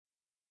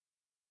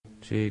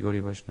Shri Gauri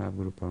Vaishnava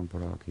Guru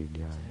Parampara ki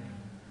jai.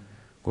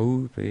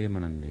 Gaur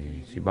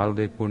Premanande. Shri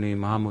Baladeva Purnima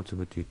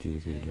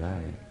Mahamotsavatiti ki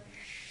jai.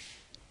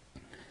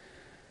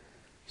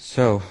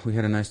 So, we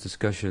had a nice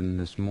discussion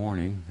this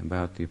morning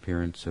about the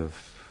appearance of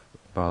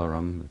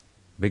Balaram, the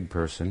big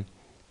person,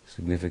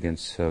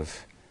 significance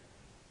of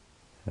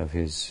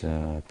his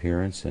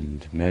appearance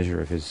and measure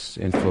of his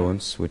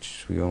influence,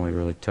 which we only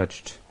really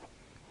touched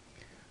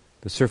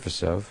the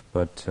surface of,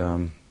 but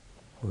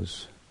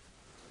was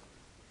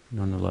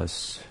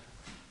nonetheless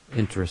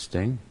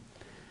interesting.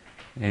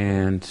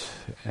 And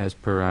as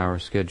per our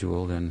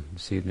schedule, then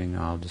this evening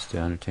I'll just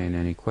entertain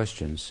any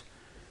questions.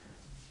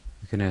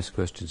 You can ask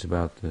questions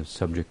about the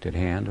subject at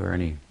hand or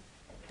any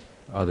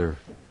other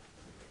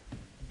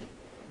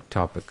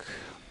topic.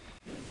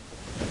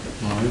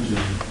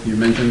 You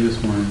mentioned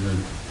this morning that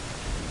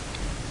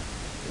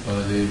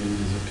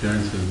Baladeva's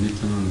appearance as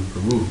Nityananda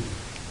Prabhu,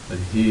 that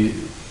he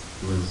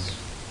was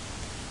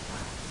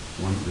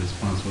one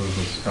responsible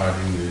for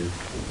starting the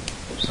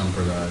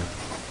Sampradaya,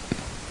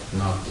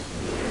 not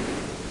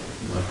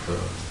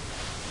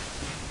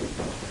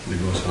the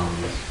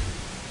Goswamis.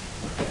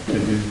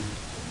 Could you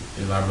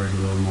elaborate a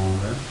little more on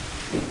that?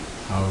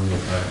 How he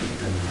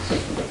and his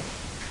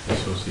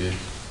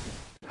associates?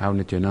 How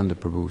Nityananda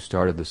Prabhu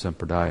started the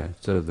Sampradaya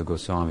instead of the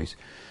Goswamis.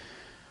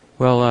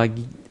 Well,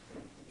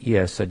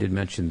 yes, I did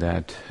mention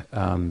that.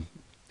 And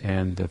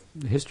the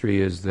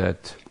history is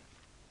that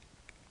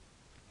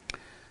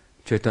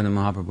Chaitanya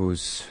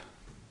Mahaprabhu's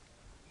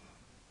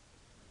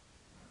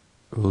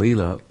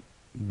Leela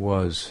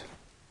was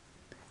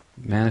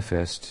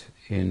manifest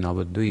in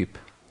Navadvip.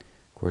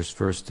 Of course,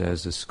 first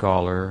as a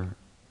scholar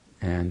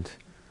and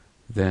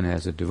then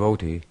as a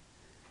devotee,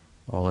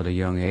 all at a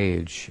young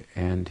age,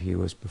 and he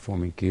was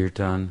performing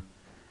kirtan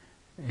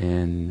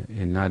in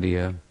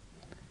Nadia,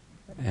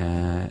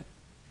 and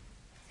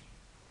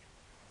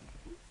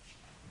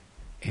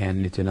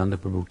Nityananda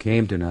Prabhu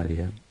came to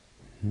Nadia.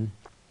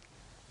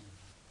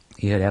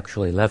 He had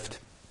actually left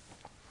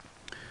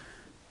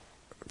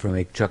from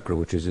Ekchakra,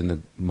 which is in the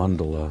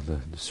mandala,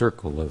 the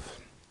circle of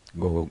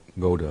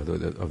Goda,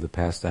 of the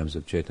pastimes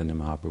of Chaitanya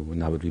Mahaprabhu.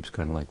 Navadvip's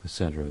kind of like the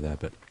center of that,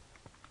 but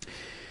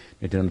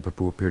Nityananda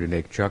Prabhu appeared in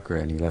Ekchakra,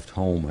 and he left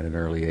home at an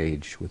early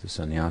age with a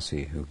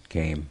sannyasi who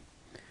came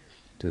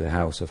to the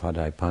house of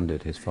Hadai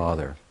Pandit, his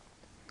father.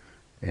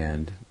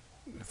 And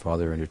the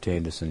father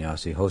entertained the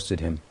sannyasi, hosted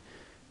him,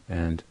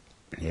 and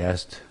he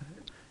asked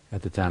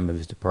at the time of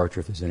his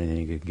departure if there's anything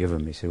he could give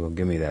him. He said, well,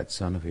 give me that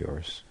son of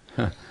yours.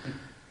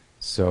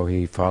 So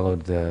he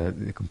followed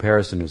the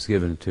comparison was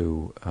given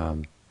to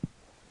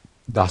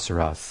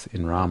Dasarath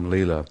in Ram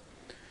Leela,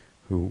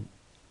 who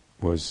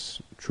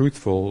was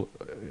truthful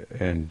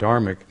and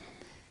dharmic,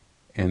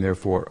 and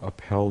therefore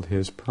upheld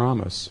his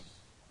promise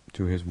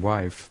to his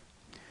wife,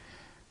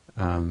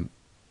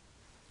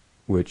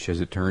 which, as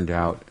it turned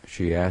out,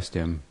 she asked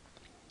him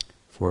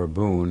for a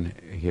boon.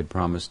 He had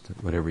promised,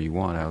 whatever you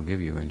want, I'll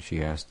give you, and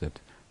she asked that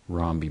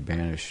Ram be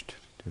banished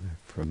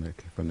from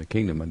the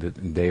kingdom a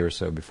day or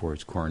so before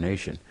his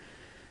coronation.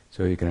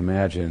 So you can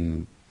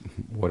imagine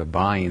what a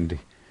bind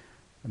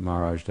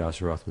Maharaj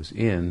Dasarath was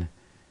in,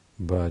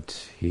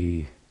 but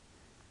this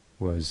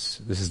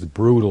is the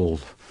brutal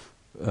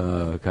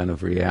kind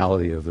of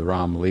reality of the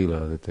Ram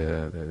Leela, that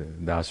the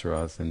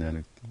Dasarath and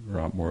then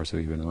more so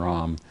even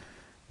Ram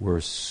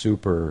were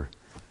super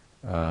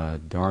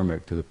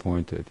dharmic to the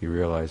point that he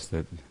realized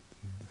that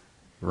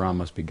Ram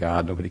must be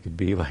God, nobody could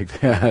be like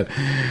that.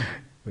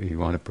 You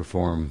want to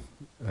perform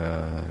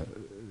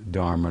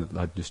dharma,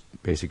 not just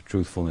basic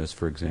truthfulness,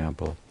 for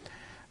example.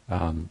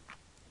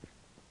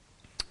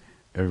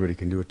 Everybody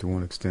can do it to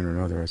one extent or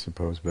another, I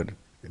suppose, but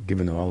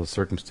given all the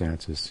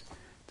circumstances,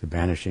 the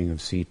banishing of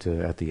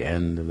Sita at the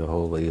end of the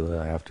whole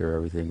Leela, after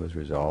everything was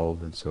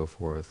resolved and so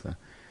forth.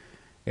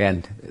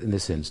 And in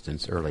this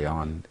instance, early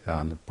on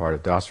the part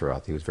of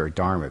Dasarath, he was very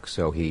dharmic,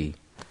 so he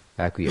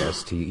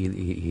acquiesced,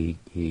 he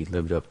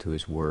lived up to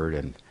his word,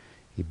 and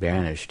he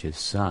banished his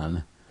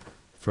son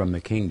from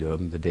the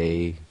kingdom the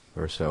day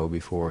or so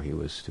before he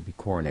was to be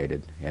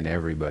coronated. And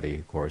everybody,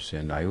 of course,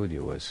 in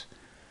Ayodhya was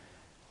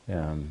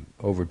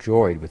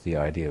overjoyed with the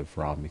idea of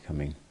Ram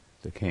becoming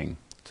the king.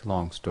 It's a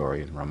long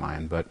story in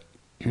Ramayana, but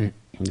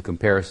the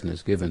comparison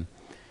is given.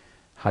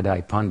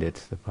 Hadai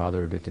Pandit, the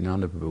father of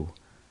Nityananda Prabhu,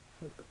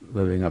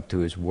 living up to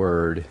his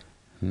word,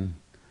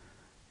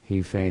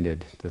 he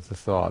fainted at the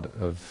thought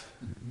of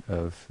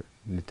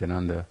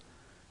Nityananda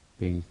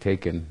being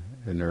taken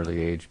at an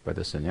early age by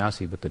the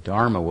sannyasi, but the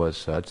dharma was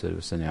such that if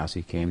a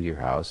sannyasi came to your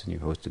house and you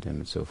hosted him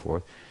and so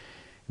forth,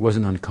 it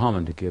wasn't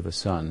uncommon to give a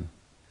son.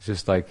 It's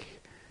just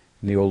like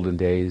in the olden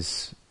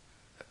days,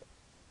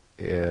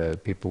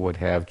 people would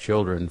have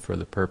children for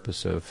the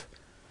purpose of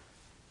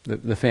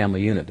the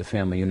family unit. The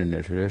family unit in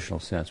a traditional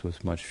sense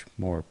was much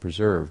more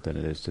preserved than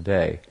it is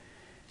today.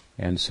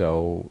 And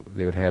so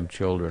they would have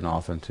children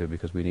often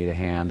because we need a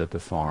hand at the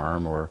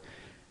farm, or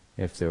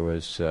if there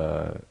was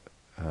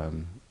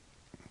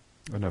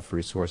enough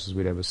resources,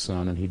 we'd have a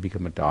son and he'd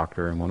become a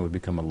doctor, and one would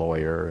become a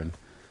lawyer, and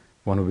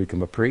one would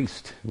become a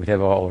priest. We'd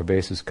have all our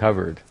bases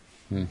covered.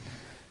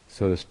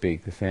 so to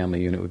speak. The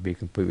family unit would be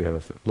complete. We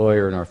have a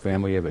lawyer in our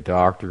family, we have a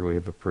doctor, we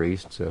have a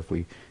priest. So if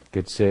we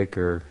get sick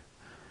or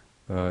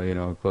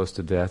close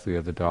to death, we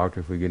have the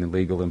doctor. If we get any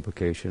legal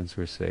implications,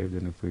 we're saved.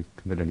 And if we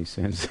commit any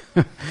sins,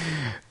 the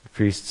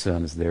priest's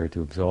son is there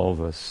to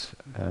absolve us,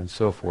 and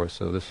so forth.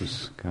 So this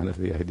was kind of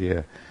the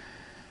idea.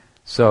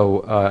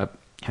 So,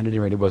 at any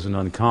rate, it wasn't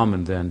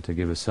uncommon then to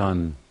give a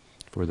son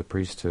for the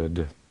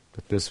priesthood,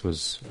 but this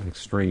was an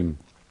extreme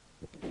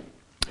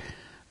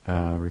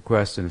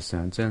request in a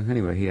sense. And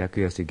anyway, he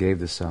acquiesced, he gave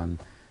the son,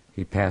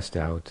 he passed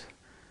out,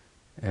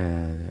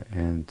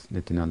 and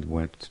Nityananda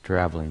went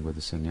traveling with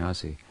the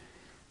sannyasi.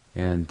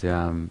 And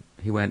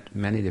he went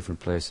many different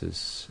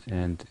places,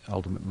 and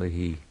ultimately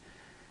he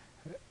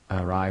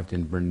arrived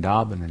in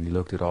Vrindavan, and he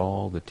looked at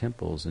all the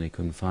temples, and he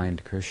couldn't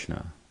find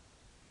Krishna.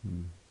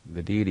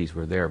 The deities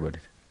were there, but,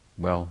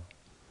 well,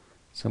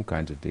 some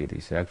kinds of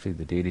deities. Actually,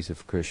 the deities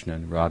of Krishna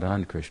and Radha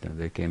and Krishna,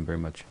 they came very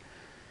much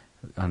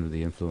under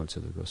the influence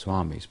of the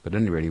Goswamis. But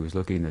at any rate, he was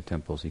looking in the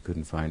temples, he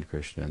couldn't find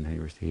Krishna, and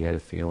he had a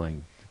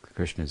feeling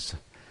Krishna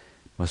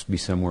must be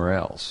somewhere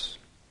else,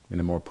 in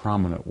a more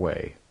prominent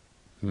way.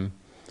 And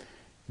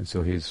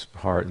so his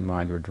heart and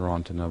mind were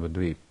drawn to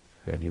Navadvip,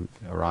 and he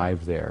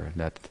arrived there. And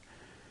that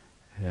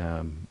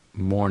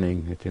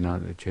morning,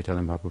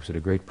 Chaitanya Mahaprabhu said, "A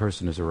great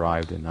person has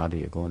arrived in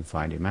Nadia, go and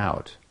find him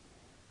out.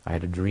 I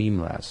had a dream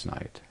last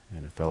night,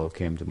 and a fellow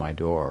came to my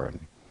door,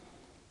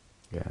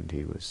 and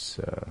he was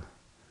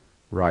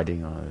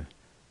riding on a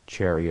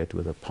chariot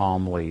with a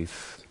palm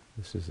leaf."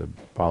 This is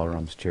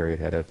Balaram's chariot,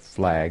 had a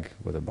flag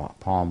with a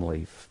palm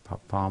leaf.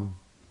 Palm?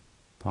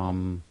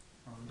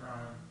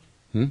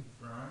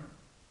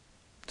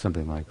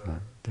 Something like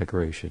that.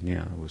 Decoration,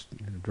 yeah, it was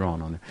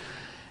drawn on there.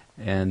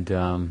 And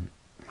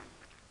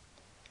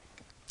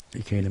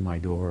he came to my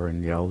door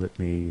and yelled at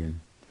me,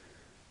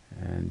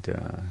 and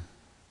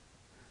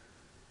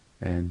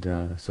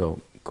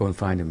so go and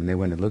find him. And they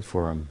went and looked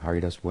for him.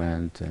 Haridas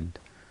went, and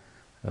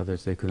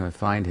others, they could not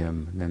find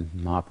him. And then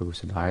Mahaprabhu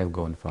said, "I'll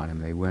go and find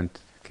him." They went,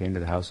 came to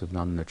the house of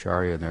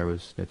Nandanacharya, and there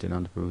was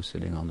Nityananda Prabhu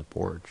sitting on the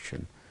porch.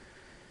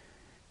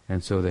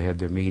 And so they had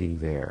their meeting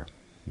there.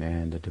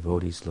 And the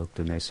devotees looked,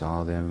 and they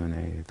saw them, and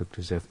they looked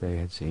as if they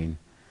had seen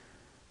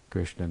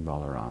Krishna and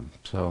Balaram.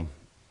 So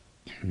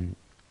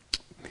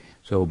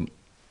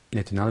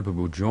Nityananda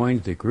Prabhu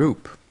joined the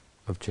group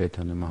of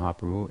Chaitanya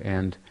Mahaprabhu,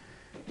 and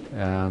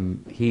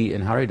he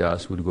and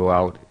Haridas would go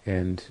out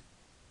and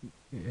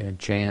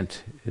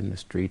chant in the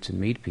streets and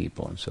meet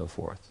people and so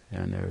forth.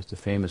 And there's the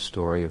famous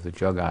story of the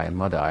Jagai and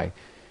Madai.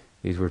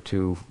 These were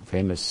two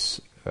famous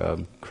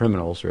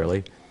criminals,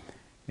 really.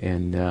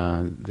 And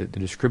the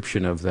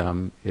description of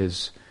them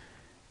is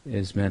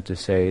meant to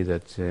say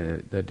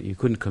that you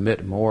couldn't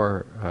commit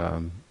more,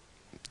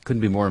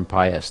 couldn't be more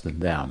impious than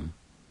them.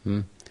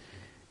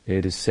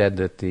 It is said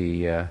that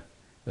the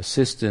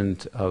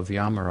assistant of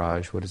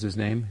Yamaraj, what is his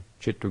name?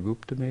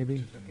 Chitragupta,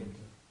 maybe?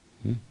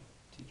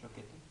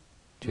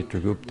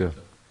 Chitragupta.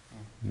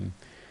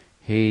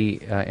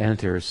 He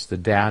enters the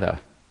data,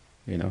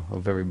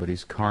 of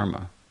everybody's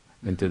karma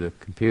into the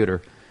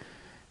computer,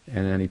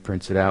 and then he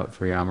prints it out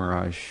for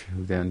Yamaraj,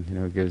 who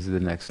then, gives it the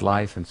next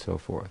life and so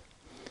forth.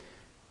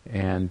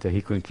 And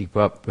he couldn't keep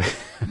up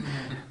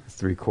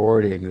with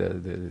recording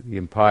the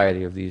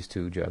impiety of these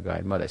two Jagai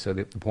and Madai. So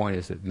the point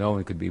is that no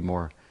one could be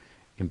more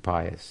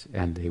impious,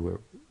 and they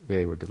were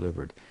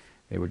delivered.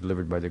 They were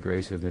delivered by the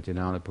grace of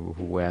Nityananda Prabhu,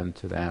 who went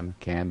to them,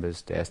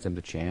 canvassed, asked them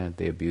to chant.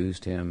 They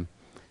abused him,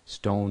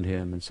 stoned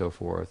him, and so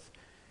forth.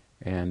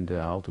 And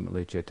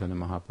ultimately Chaitanya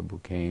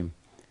Mahaprabhu came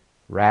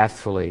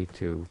wrathfully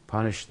to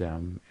punish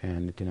them,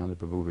 and Nityananda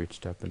Prabhu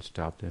reached up and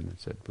stopped them and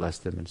said, "Bless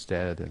them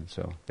instead." And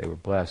so they were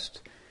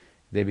blessed.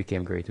 They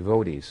became great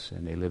devotees,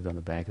 and they lived on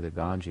the bank of the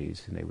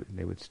Ganges, and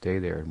they would stay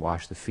there and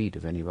wash the feet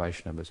of any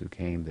Vaishnavas who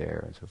came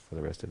there, and so for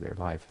the rest of their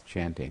life,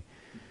 chanting.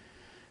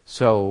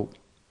 So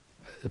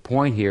the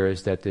point here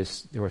is that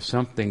there was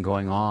something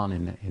going on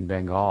in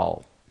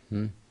Bengal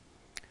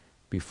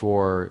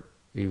before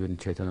even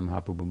Chaitanya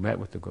Mahaprabhu met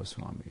with the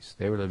Goswamis.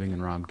 They were living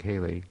in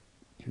Ramkeli.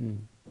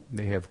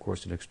 They have, of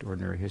course, an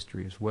extraordinary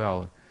history as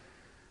well.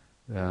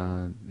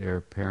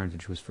 Their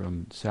parentage was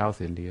from South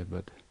India,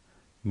 but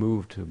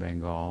moved to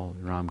Bengal,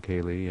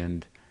 Ramkeli,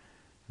 and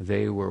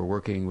they were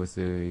working with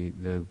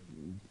the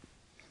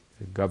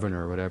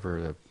governor, or whatever,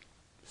 the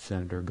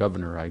senator,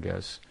 governor, I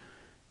guess,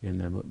 in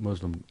the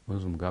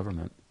Muslim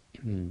government.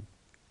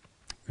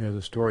 There's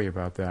a story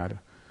about that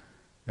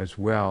as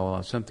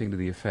well, something to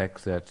the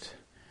effect that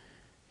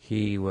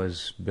he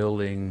was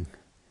building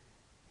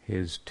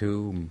his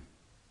tomb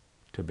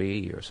to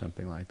be, or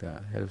something like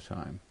that, ahead of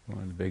time,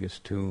 one of the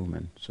biggest tomb,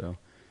 and so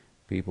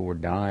people were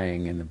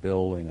dying in the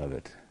building of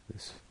it,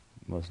 this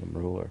Muslim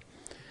ruler.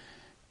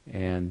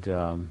 And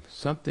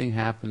something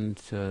happened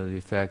to the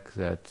effect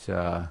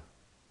that,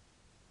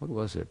 what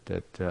was it,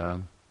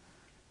 that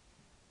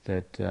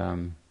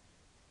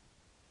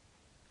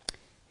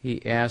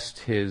he asked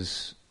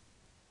his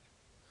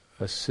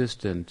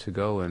assistant to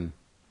go and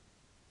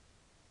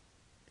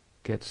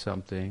get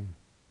something,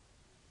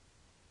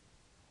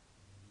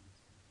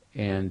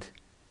 and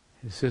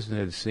his assistant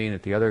had seen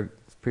it. The other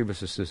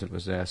previous assistant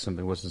was asked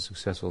something, wasn't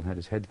successful, and had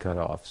his head cut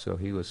off. So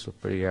he was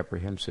pretty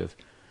apprehensive,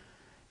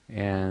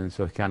 and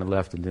so he kind of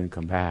left and didn't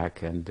come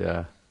back. And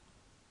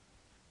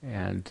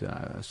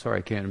sorry,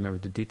 I can't remember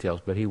the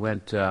details, but he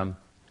went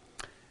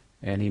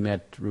and he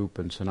met Rup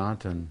and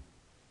Sanatan,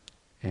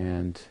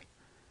 and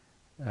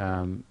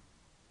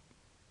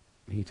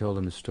he told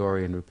him the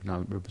story, and Rupa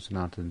and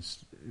Sanatan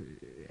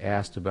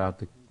asked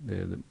about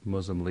the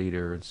Muslim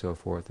leader and so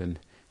forth, and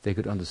they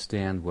could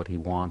understand what he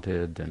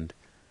wanted and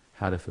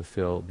how to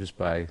fulfill just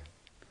by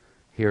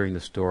hearing the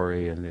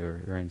story, and they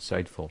were very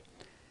insightful.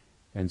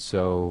 And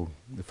so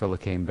the fellow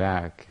came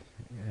back,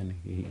 and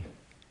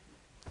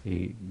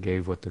he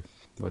gave what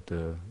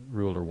the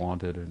ruler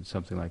wanted, and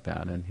something like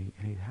that. And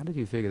he how did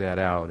you figure that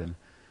out? And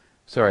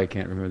sorry, I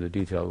can't remember the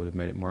detail. It would have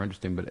made it more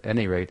interesting. But at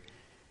any rate,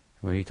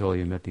 when he told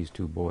you he met these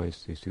two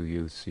boys, these two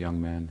youths,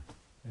 young men,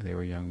 and they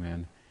were young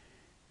men,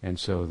 and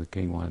so the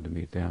king wanted to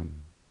meet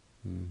them,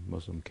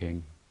 Muslim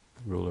king,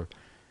 ruler.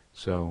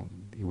 So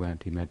he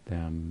went, he met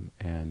them,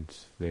 and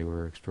they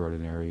were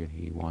extraordinary, and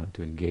he wanted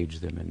to engage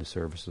them in the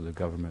service of the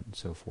government and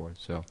so forth.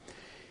 So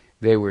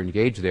they were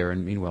engaged there,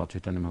 and meanwhile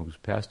Chaitanya Mahaprabhu's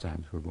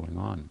pastimes were going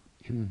on.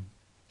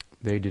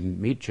 They didn't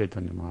meet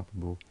Chaitanya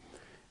Mahaprabhu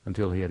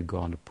until he had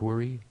gone to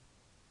Puri,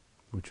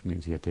 which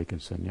means he had taken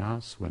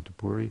sannyas, went to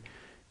Puri,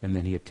 and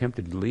then he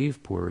attempted to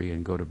leave Puri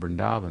and go to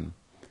Vrindavan,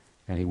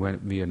 and he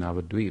went via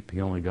Navadvip.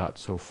 He only got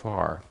so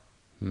far,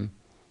 and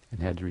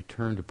had to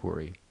return to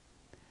Puri.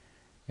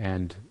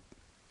 And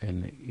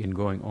in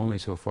going only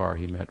so far,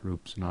 he met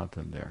Rup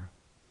Sanatan there.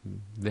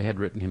 They had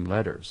written him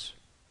letters.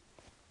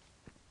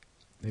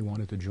 They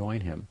wanted to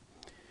join him.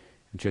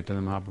 And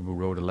Chaitanya Mahaprabhu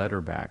wrote a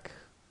letter back,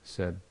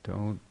 said,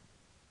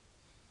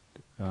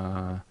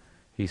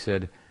 he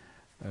said,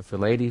 if a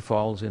lady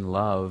falls in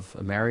love,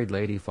 a married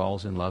lady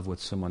falls in love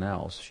with someone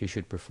else, she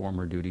should perform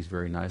her duties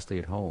very nicely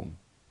at home,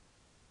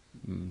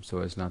 so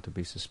as not to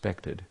be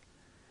suspected.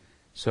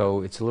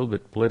 So it's a little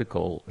bit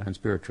political and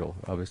spiritual,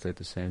 obviously, at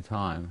the same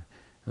time.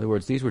 In other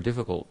words, these were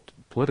difficult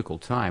political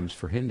times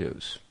for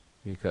Hindus,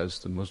 because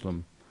the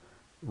Muslim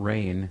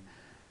reign,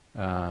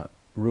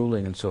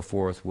 ruling and so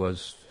forth,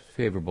 was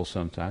favorable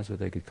sometimes, but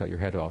they could cut your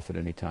head off at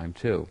any time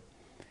too.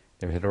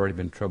 There had already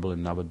been trouble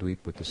in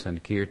Navadvip with the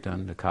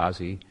Sankirtan. The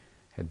Qazi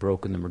had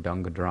broken the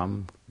mridanga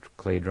drum,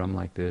 clay drum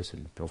like this,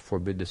 and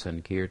forbid the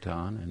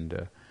Sankirtan,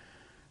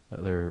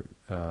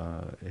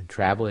 and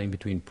traveling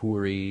between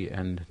Puri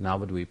and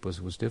Navadvip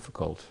was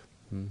difficult.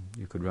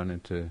 You could run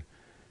into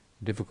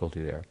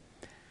difficulty there.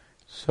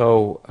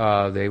 So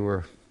they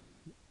were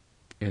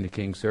in the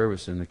king's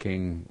service, and the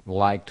king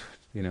liked,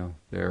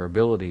 their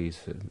abilities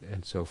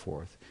and so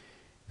forth.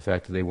 The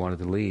fact that they wanted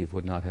to leave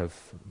would not have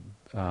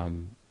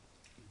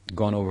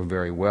gone over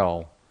very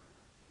well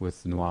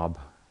with Nawab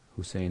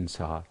Hussain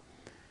Shah.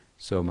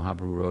 So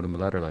Mahaprabhu wrote him a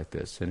letter like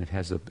this, and it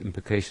has the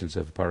implications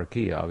of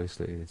Parakiya,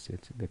 obviously. It's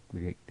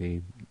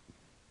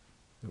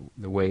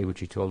the way in which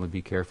he told him,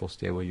 be careful,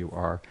 stay where you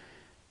are.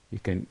 You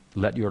can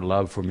let your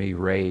love for me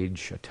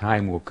rage. A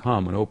time will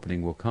come, an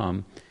opening will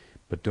come,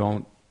 but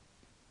don't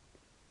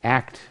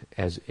act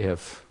as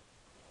if,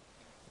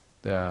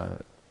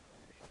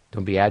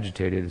 don't be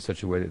agitated in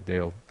such a way that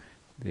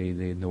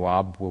the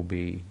Nawab will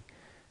be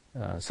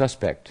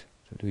suspect.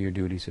 So do your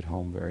duties at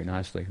home very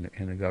nicely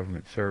in the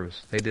government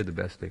service. They did the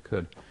best they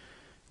could,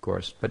 of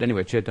course. But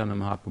anyway, Chaitanya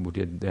Mahaprabhu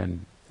did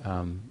then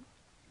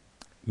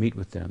meet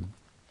with them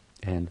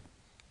and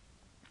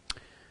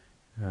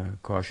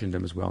cautioned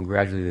them as well. And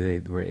gradually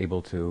they were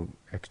able to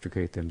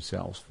extricate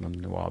themselves from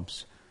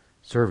Nawab's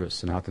service.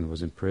 Sanatan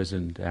was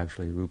imprisoned.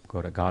 Actually, Rup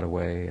got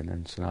away, and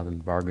then Sanatan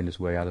bargained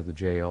his way out of the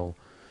jail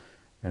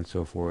and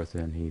so forth.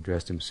 And he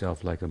dressed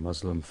himself like a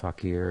Muslim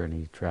fakir, and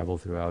he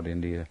traveled throughout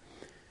India.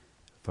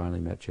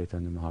 Finally met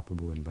Chaitanya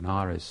Mahaprabhu in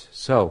Benares.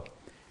 So,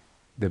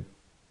 the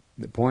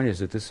point is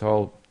that this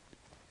all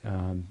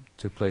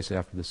took place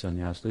after the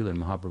Sannyas Leela, and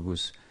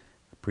Mahaprabhu's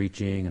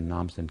preaching and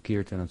Nam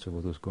Sankirtan and so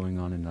forth was going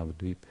on in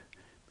Navadvip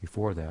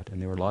before that. And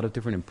there were a lot of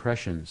different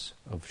impressions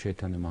of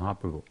Chaitanya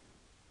Mahaprabhu,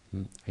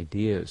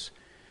 ideas,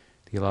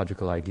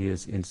 theological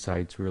ideas,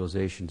 insights,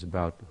 realizations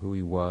about who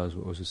he was,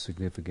 what was the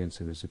significance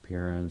of his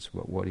appearance,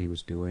 what he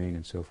was doing,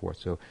 and so forth.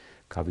 So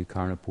Kavi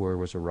Karnapur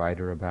was a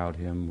writer about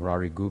him.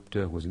 Murari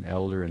Gupta was an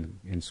elder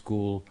in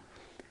school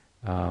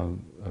of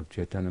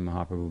Chaitanya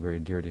Mahaprabhu, very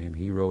dear to him.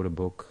 He wrote a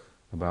book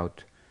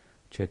about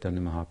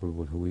Chaitanya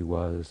Mahaprabhu, who he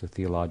was, the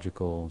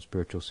theological,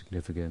 spiritual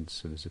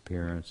significance of his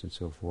appearance, and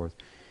so forth.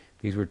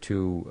 These were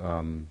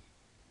two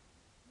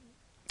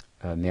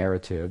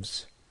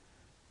narratives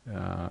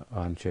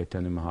on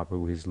Chaitanya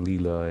Mahaprabhu, his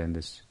Leela, and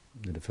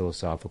the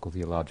philosophical,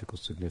 theological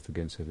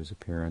significance of his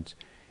appearance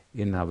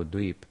in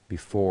Navadvip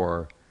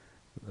before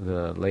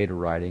the later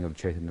writing of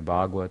Chaitanya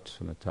Bhagavat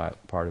on the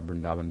part of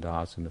Vrindavan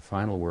Das, and the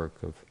final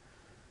work of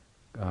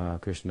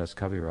Krishnadas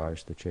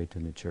Kaviraj, the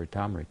Chaitanya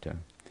Charitamrita.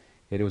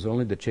 It was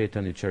only the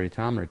Chaitanya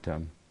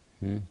Charitamrita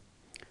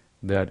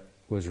that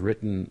was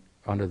written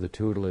under the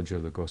tutelage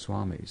of the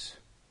Goswamis.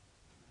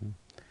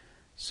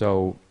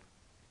 So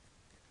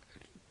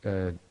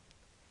that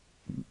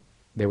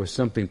there was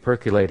something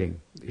percolating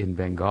in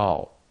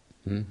Bengal,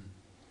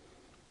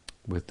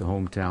 with the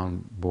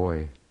hometown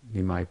boy,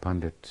 Nimai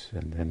Pandit,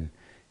 and then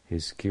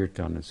his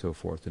kirtan and so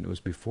forth. And it was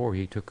before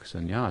he took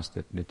sannyas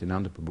that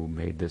Nityananda Prabhu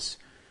made this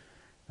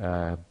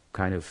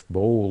kind of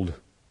bold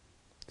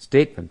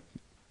statement,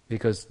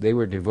 because they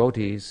were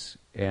devotees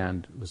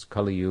and it was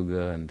Kali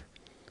Yuga and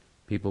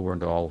people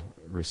weren't all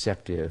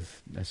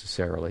receptive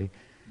necessarily.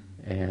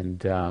 And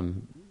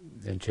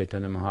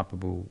Chaitanya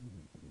Mahaprabhu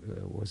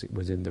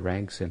was in the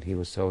ranks, and he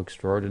was so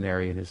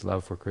extraordinary in his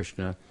love for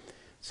Krishna.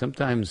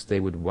 Sometimes they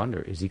would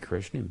wonder, is he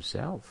Krishna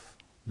himself?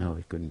 No,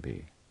 it couldn't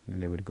be.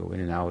 And they would go in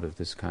and out of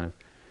this kind of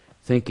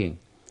thinking.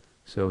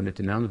 So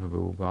Nityananda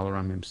Prabhu,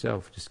 Balaram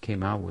himself, just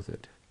came out with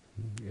it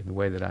in the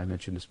way that I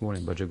mentioned this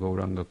morning. Bhaja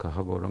Gauranga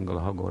Kaha Gauranga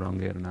Laha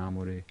Gauranga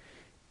Namure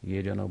Ye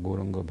Jana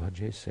Gauranga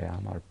Bhaje Se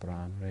Amar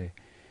Pranre.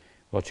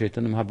 While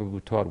Chaitanya Mahaprabhu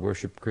taught,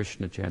 worship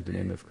Krishna, chant the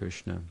name of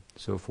Krishna,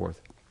 so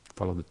forth,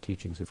 follow the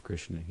teachings of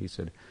Krishna. He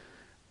said,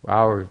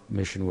 our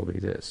mission will be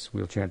this.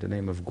 We'll chant the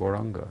name of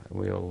Gauranga.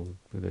 We'll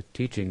give the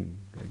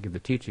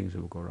teachings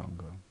of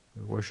Gauranga.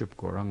 We'll worship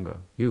Gauranga.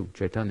 You,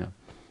 Chaitanya,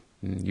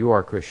 you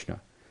are Krishna.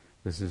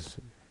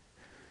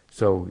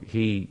 So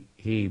he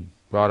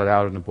brought it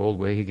out in a bold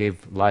way. He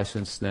gave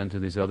license then to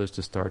these others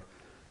to start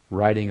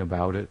writing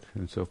about it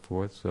and so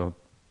forth. So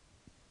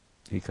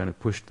he kind of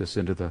pushed this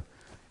into the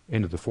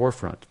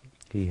forefront.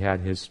 He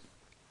had his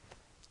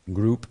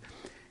group.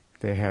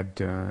 They had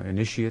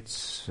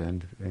initiates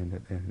and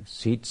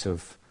seats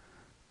of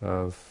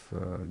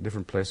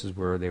different places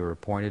where they were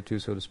appointed to,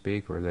 so to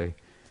speak, or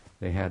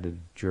they had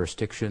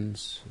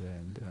jurisdictions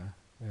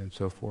and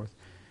so forth.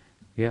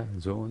 Yeah,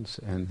 zones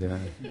and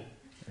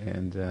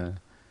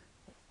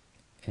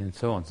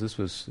so on. So this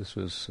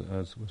was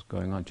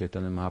going on.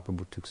 Chaitanya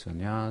Mahaprabhu took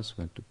sannyas,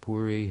 went to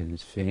Puri, and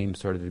his fame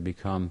started to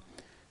become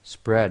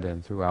spread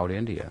and throughout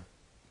India.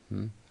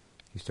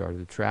 He started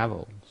to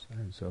travel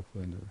and so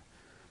forth.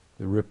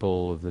 The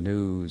ripple of the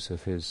news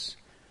of his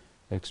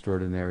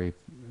extraordinary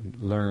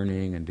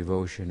learning and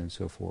devotion and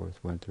so forth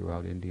went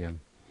throughout India.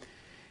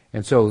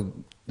 And so,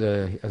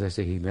 as I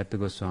say, he met the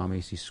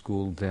Goswamis, he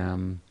schooled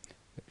them,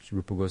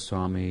 Rupa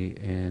Goswami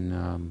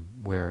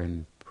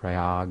in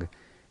Prayag,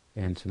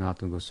 and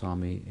Sanatana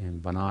Goswami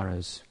in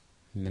Banaras.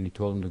 And then he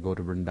told them to go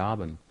to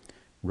Vrindavan,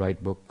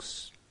 write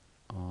books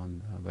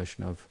on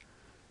Vaishnav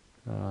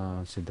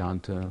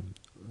Siddhanta,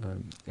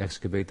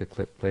 excavate the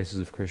places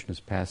of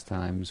Krishna's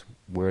pastimes,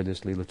 where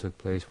this Leela took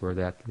place, where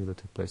that Leela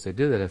took place. They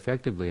did that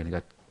effectively, and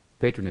got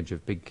patronage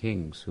of big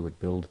kings who would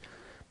build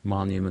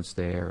monuments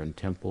there and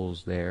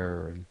temples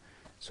there and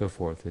so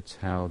forth. It's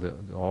how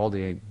all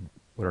the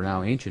what are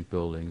now ancient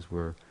buildings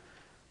were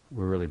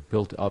really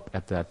built up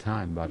at that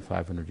time, about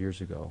 500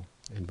 years ago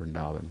in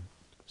Vrindavan.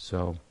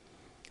 So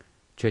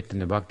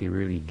Chaitanya Bhakti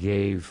really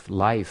gave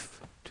life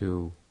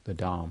to the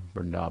Dham,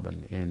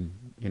 Vrindavan, in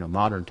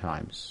modern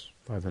times,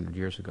 500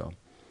 years ago.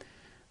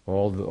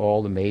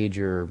 All the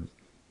major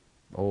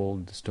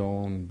old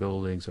stone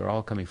buildings are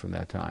all coming from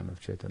that time of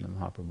Chaitanya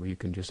Mahaprabhu. You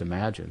can just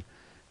imagine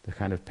the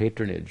kind of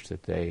patronage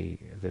that they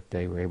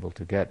were able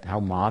to get, how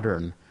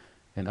modern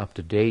and up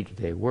to date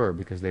they were,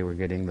 because they were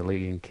getting the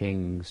leading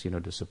kings,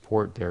 to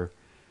support their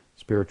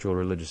spiritual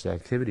religious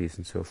activities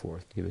and so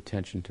forth, to give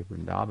attention to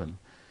Vrindavan.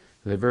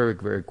 They're very,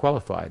 very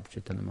qualified.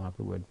 Chaitanya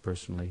Mahaprabhu had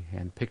personally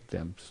handpicked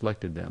them,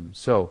 selected them.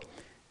 So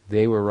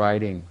they were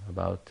writing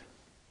about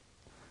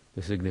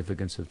the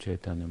significance of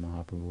Chaitanya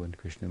Mahaprabhu and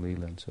Krishna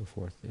Leela and so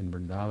forth in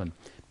Vrindavan.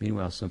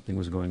 Meanwhile, something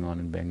was going on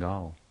in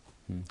Bengal,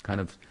 kind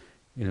of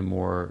in a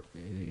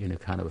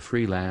kind of a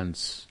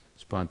freelance,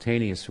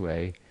 spontaneous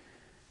way,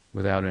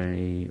 without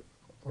any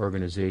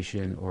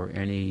organization or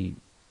any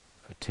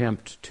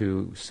attempt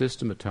to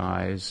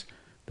systematize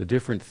the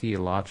different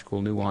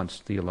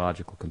nuanced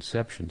theological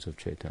conceptions of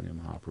Chaitanya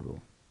Mahaprabhu.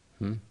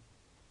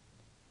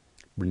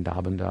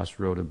 Vrindavan Das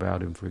wrote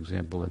about him, for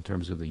example, in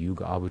terms of the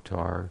Yuga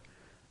Avatar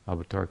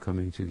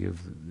coming to give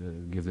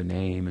the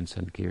name and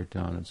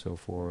Sankirtan and so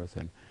forth,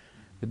 and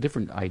the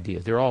different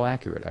ideas. They're all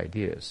accurate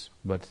ideas,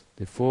 but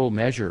the full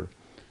measure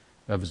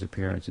of his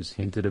appearance is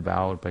hinted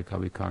about by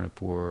Kavi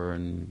Karnapur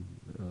and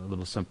a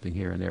little something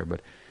here and there.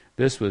 But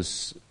this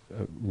was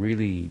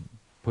really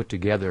put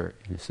together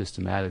in a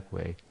systematic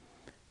way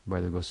by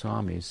the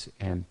Goswamis,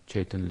 and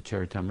Chaitanya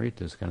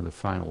Charitamrita is kind of the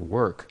final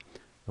work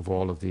of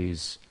all of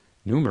these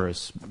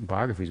numerous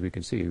biographies we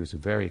can see. He was a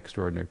very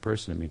extraordinary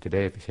person. I mean,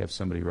 today if you have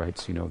somebody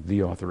writes,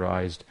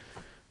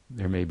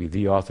 there may be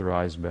the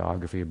authorized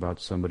biography about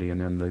somebody and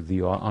then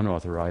the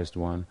unauthorized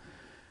one.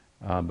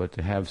 But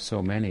to have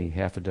so many,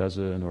 half a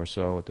dozen or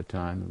so at the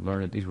time,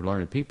 these were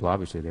learned people,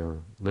 obviously. They were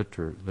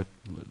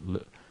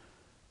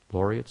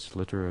laureates,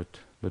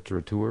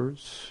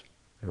 literateurs,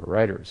 they were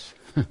writers,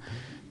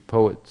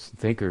 poets,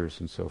 thinkers,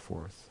 and so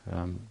forth.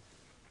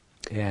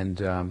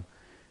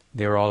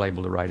 They were all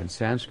able to write in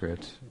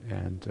Sanskrit,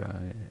 and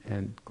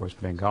of course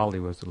Bengali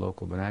was the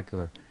local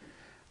vernacular.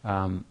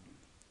 And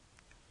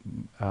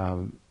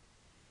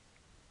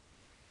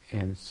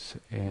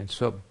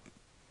so,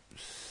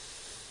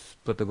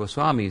 but the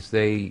Goswamis,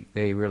 they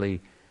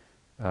really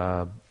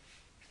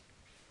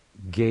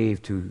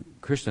gave to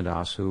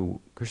Krishnadas,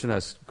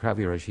 Krishnadas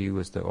Kaviraj, he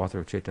was the author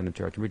of Chaitanya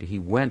Charitamrita. He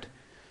went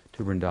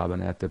to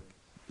Vrindavan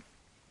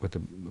with the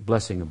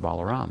blessing of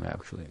Balaram,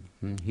 actually.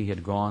 He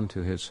had gone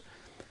to his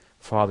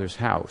father's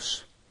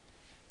house,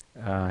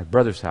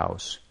 brother's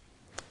house,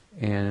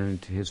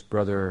 and his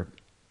brother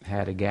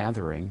had a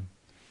gathering,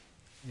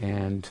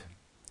 and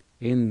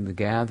in the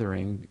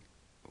gathering,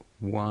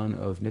 one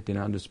of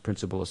Nityananda's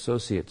principal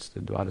associates, the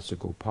Dwadasa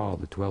Gopal,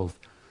 the 12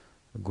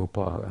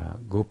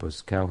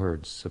 Gopas,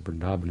 cowherds of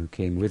Vrindavan, who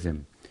came with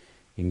him.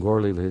 In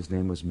Gaur-lila, his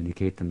name was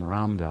Miniketan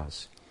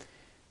Ramdas.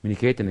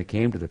 Miniketana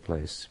came to the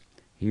place.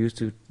 He used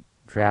to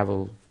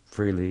travel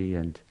freely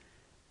and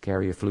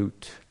carry a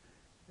flute,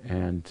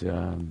 and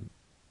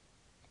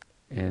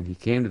he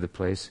came to the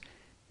place,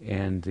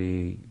 and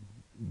the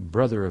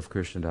brother of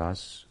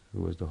Krishnadas,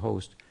 who was the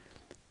host,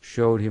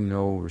 showed him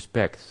no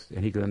respect,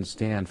 and he could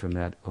understand from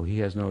that, he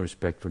has no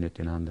respect for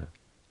Nityananda.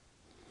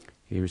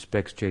 He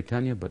respects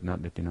Chaitanya, but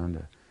not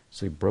Nityananda.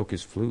 So he broke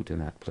his flute in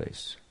that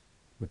place,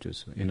 which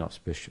is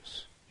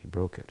inauspicious. He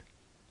broke it.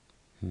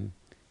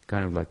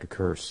 Kind of like a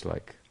curse,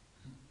 like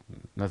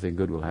nothing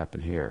good will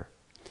happen here.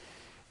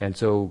 And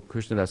so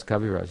Krishnadas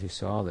Kaviraj, he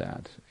saw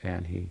that,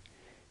 and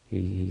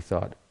he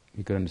thought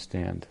he could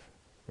understand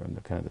from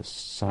the kind of the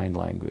sign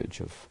language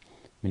of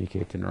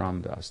Miniketan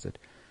Ramdas that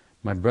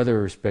my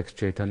brother respects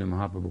Chaitanya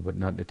Mahaprabhu, but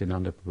not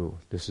Nityananda Prabhu.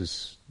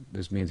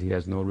 This means he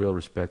has no real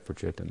respect for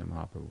Chaitanya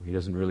Mahaprabhu. He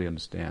doesn't really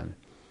understand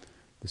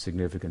the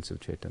significance of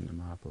Chaitanya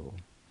Mahaprabhu.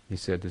 He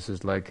said this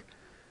is like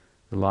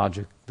the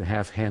logic, the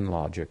half-hen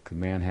logic. The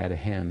man had a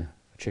hen,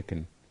 a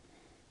chicken,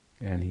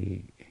 and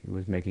he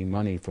was making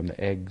money from the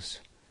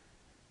eggs.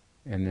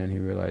 And then he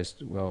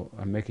realized, well,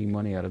 I'm making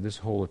money out of this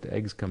hole that the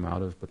eggs come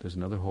out of, but there's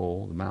another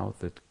hole, the mouth,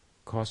 that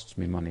costs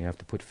me money. I have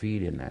to put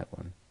feed in that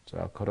one. So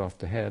I'll cut off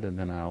the head, and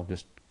then I'll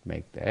just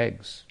make the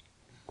eggs.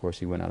 Of course,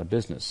 he went out of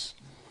business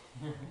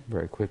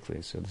very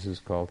quickly. So this is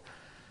called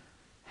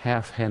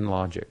half-hen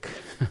logic.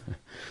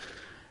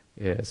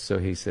 Yes, so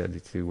he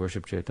said to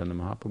worship Chaitanya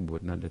Mahaprabhu,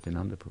 but not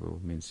Nityananda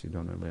Prabhu, means you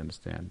don't really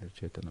understand that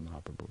Chaitanya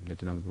Mahaprabhu.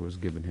 Nityananda Prabhu was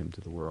given him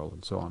to the world,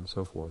 and so on and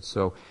so forth.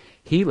 So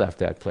he left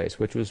that place,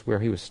 which was where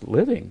he was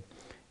living,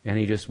 and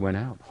he just went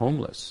out,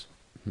 homeless.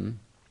 And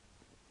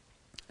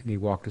he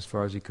walked as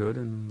far as he could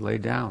and lay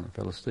down and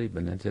fell asleep.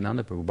 And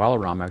Nityananda Prabhu,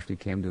 Balaram actually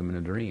came to him in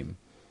a dream,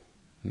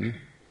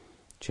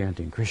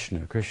 chanting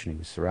Krishna, Krishna. He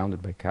was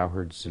surrounded by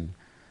cowherds and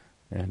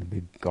a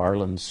big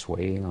garland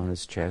swaying on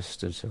his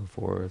chest and so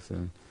forth.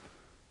 And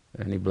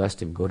he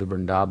blessed him, go to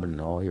Vrindavan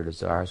and all your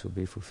desires will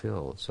be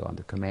fulfilled. So on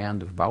the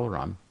command of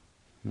Balaram,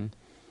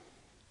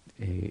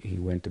 he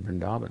went to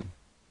Vrindavan.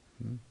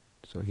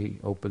 So he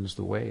opens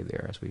the way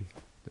there, as we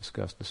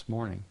discussed this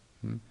morning.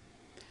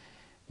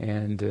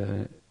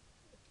 And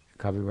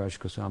Kaviraj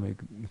Goswami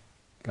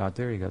got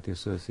there, he got the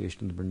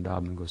association of the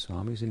Vrindavan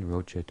Goswamis, and he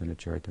wrote Chaitanya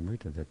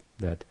Charitamrita.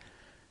 That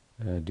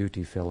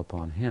duty fell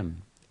upon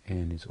him.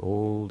 In his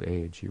old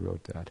age he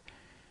wrote that.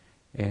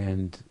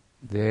 And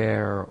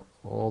there,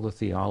 all the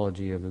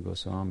theology of the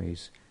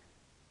Goswamis,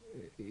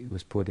 it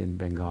was put in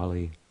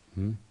Bengali.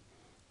 And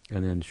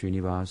then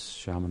Srinivas,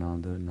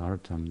 Shamananda, and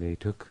Narottam, they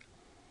took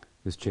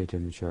this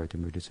Chaitanya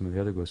Charitamrita, some of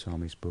the other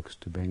Goswamis' books,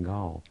 to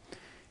Bengal.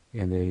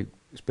 And they,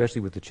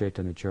 especially with the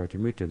Chaitanya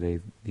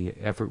Charitamrita, the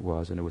effort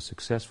was, and it was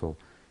successful,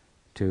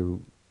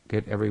 to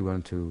get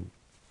everyone to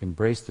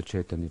embrace the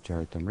Chaitanya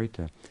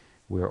Charitamrita,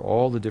 where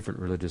all the different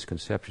religious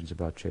conceptions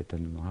about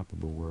Chaitanya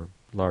Mahaprabhu were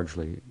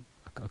largely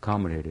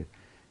accommodated,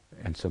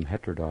 and some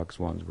heterodox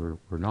ones were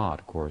not,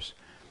 of course.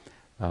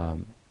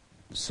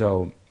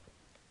 So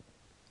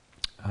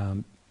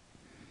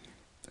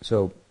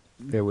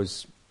there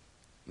was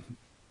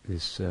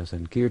this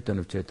Sankirtan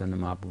of Chaitanya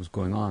Mahaprabhu was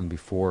going on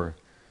before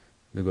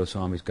the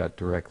Goswamis got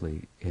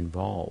directly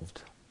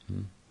involved.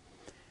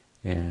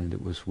 And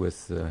it was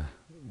with the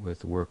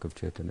work of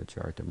Chaitanya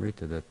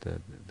Charitamrita that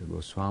the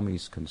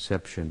Goswamis'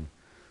 conception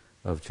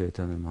of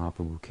Chaitanya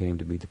Mahaprabhu came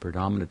to be the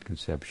predominant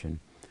conception,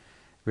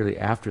 really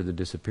after the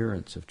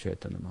disappearance of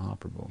Chaitanya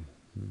Mahaprabhu.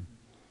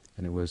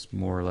 And it was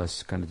more or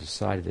less kind of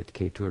decided at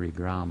Keturi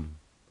Gram,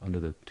 under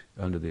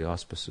the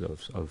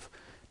auspices of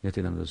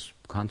Nityananda's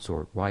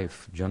consort,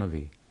 wife,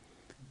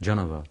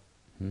 Janava.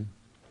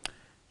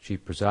 She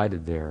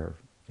presided there,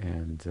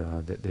 and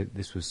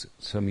this was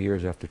some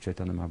years after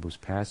Chaitanya Mahaprabhu's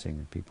passing,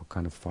 and people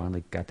kind of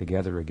finally got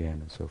together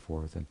again and so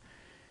forth.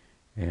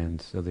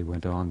 And so they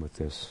went on with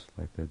this,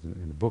 like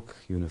in the book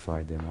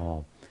unified them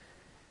all.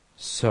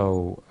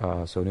 So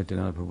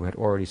Nityananda Prabhu had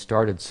already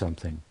started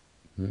something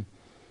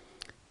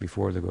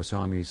before the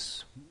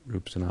Goswamis,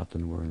 Rup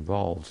Sanatan, were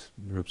involved.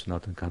 Rup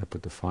Sanatan kind of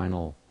put the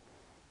final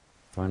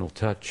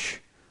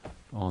touch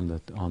on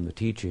the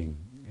teaching,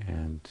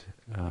 and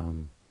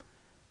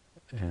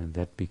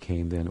that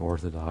became then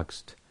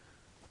orthodox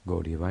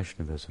Gaudiya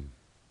Vaishnavism.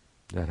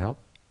 That help?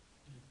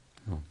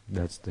 No,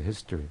 that's the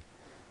history.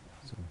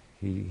 So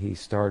he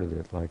started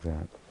it like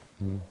that,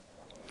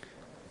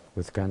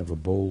 with kind of a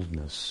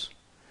boldness.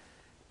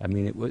 I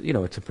mean, it was,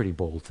 it's a pretty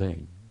bold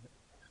thing.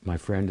 My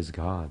friend is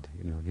God.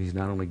 He's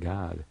not only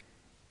God,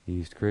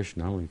 He's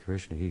Krishna, not only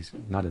Krishna, he's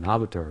not an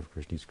avatar of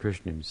Krishna, he's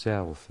Krishna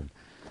himself,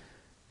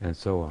 and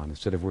so on.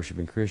 Instead of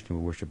worshipping Krishna,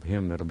 we worship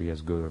him, that'll be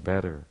as good or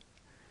better.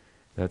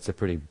 That's a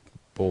pretty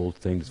bold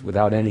thing,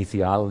 without any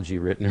theology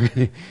written or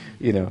anything.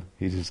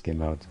 He just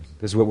came out,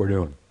 this is what we're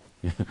doing.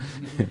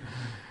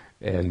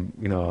 And,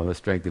 on the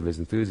strength of his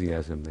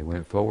enthusiasm, they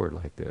went forward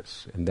like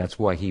this. And that's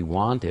why he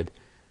wanted,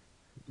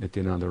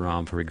 Nityananda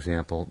Ram, for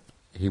example,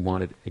 he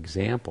wanted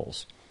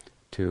examples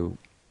to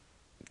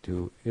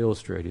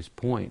illustrate his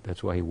point.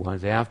 That's why he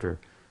was after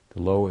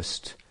the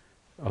lowest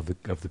of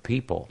the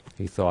people.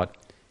 He thought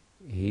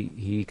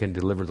he can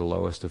deliver the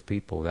lowest of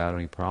people without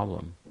any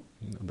problem.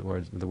 In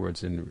other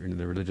words, in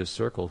the religious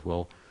circles,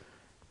 well,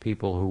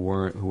 people who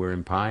were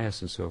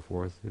impious and so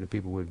forth, the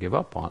people would give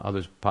up on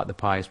others. The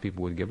pious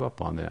people would give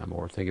up on them,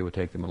 or think it would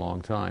take them a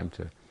long time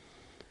to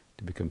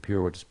become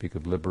pure. What to speak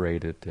of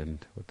liberated,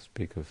 and what to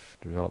speak of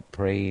develop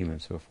prema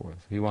and so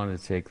forth. He wanted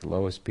to take the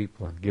lowest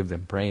people and give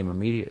them prema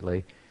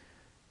immediately,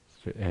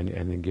 and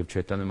then give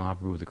Chaitanya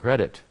Mahaprabhu the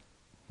credit.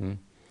 And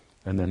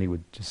then he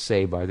would just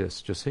say by this,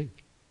 just see.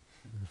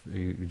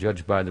 You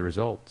judge by the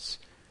results.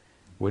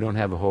 We don't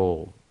have a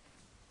whole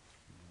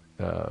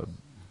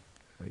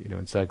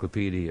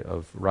encyclopedia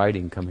of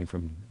writing coming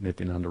from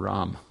Nityananda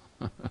Ram.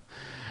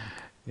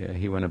 Yeah,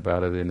 he went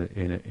about it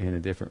in a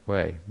different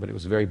way, but it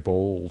was a very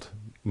bold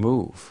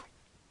move.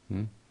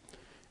 And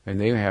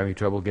they were having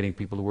trouble getting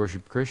people to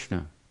worship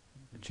Krishna,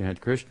 chant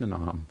Krishna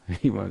Nam.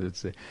 He wanted to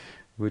say,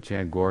 we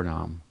chant Gaur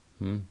Nam.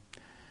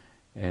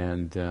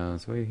 And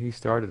so he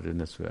started in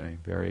this way,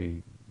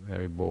 very,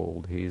 very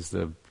bold. He's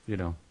like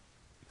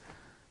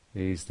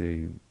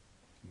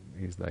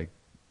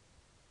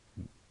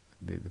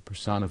the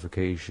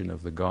personification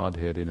of the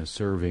Godhead in a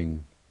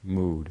serving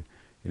mood,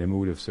 in a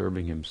mood of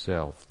serving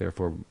himself.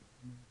 Therefore,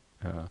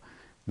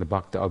 the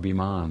Bhakta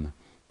Abhiman,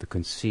 the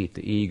conceit,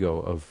 the ego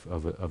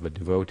of a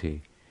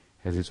devotee,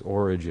 has its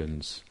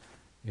origins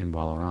in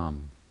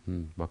Balaram.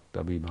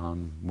 Bhakta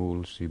Abhiman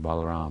Mool Sri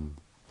Balaram.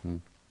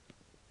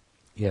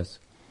 Yes?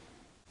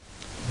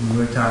 We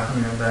were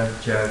talking about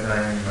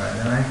Jagai and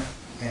Radhai,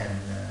 and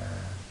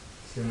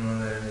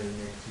similarly,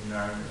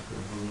 Nityananda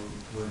Prabhu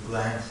would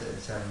glance at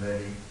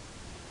somebody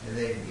and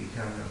they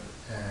become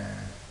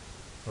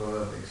full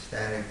of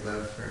ecstatic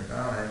love for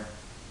God,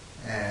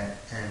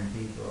 and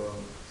people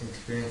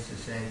experience the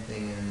same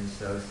thing in the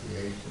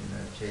association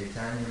of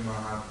Chaitanya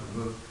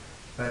Mahaprabhu.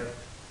 But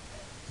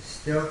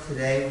still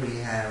today we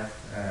have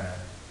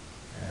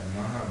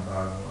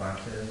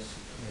Mahabhagavatas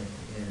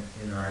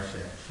in our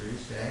century,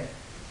 say,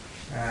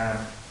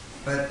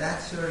 but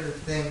that sort of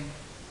thing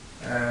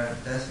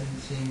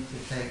doesn't seem to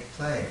take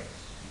place.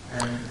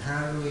 And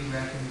how do we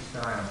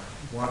reconcile?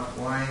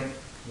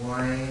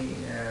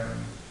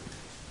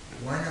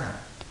 Why not?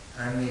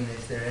 I mean,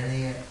 is there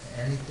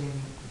anything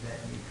that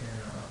you can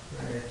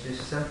offer? It's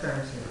just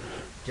sometimes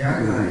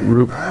Jagai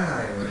and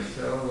Radhai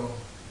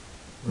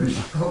were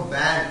so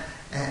bad,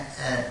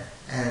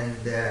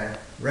 and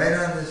right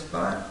on the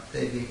spot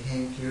they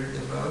became pure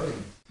devotees.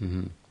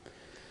 Mm-hmm.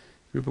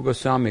 Rupa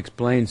Goswami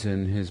explains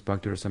in his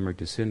Bhakti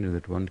Rasamrita Sindhu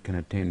that one can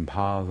attain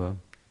bhava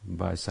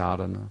by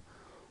sadhana,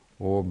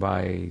 or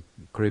by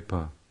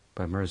kripa,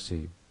 by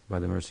mercy, by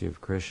the mercy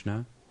of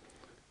Krishna,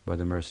 by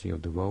the mercy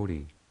of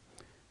devotee,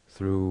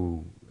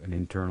 through an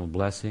internal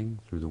blessing,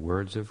 through the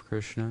words of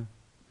Krishna,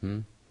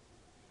 through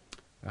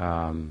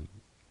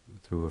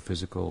a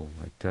physical,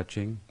 like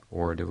touching,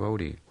 or a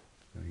devotee.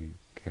 He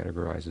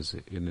categorizes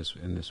it in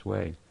this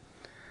way.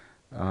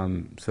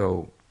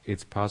 So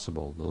it's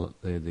possible.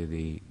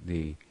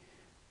 The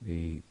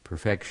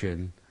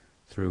perfection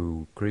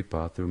through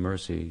kripa, through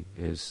mercy,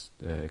 is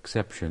the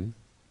exception,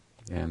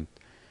 and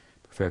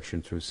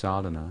perfection through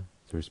sadhana,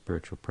 through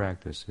spiritual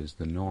practice, is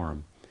the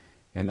norm.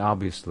 And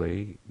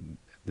obviously,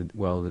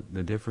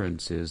 the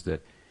difference is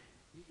that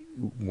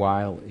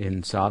while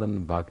in sadhana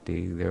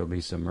bhakti there will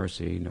be some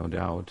mercy, no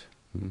doubt,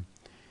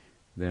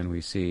 then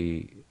we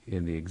see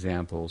in the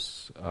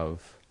examples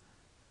of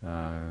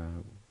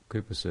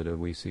Kripa-siddha,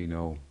 we see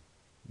no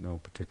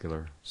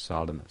particular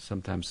sadhana.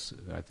 Sometimes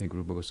I think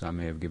Rupa Goswami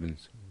may have given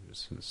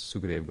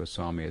Sukadeva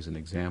Goswami as an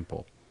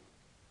example.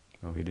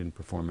 No, he didn't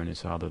perform any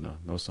sadhana,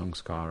 no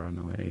samskara,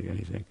 no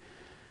anything,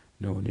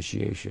 no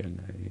initiation.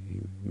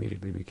 He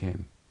immediately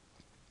became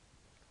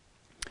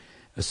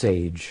a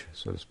sage,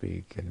 so to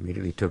speak, and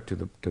immediately took to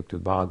the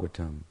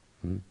Bhagavatam.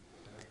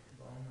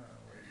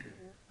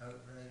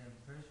 Outright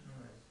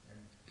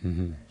impersonalist,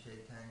 and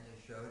Chaitanya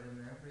showed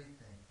him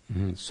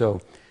everything.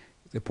 So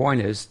the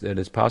point is that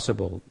it's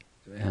possible,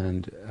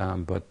 and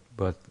but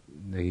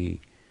the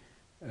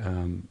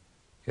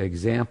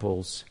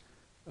examples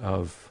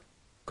of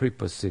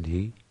Kripa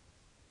Siddhi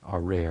are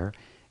rare,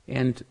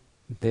 and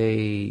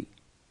they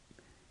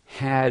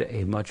had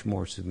a much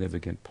more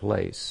significant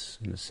place,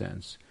 in a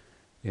sense,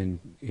 in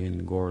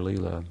Gaur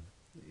Leela,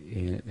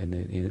 in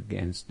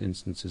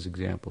instances,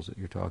 examples that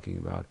you're talking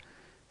about,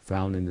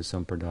 founding the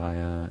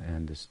Sampradaya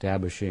and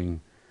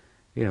establishing,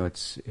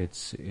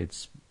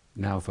 it's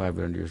now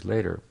 500 years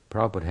later.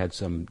 Prabhupada had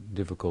some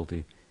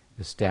difficulty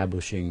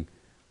establishing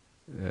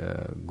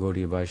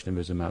Gaudiya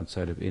Vaishnavism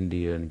outside of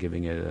India and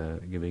giving it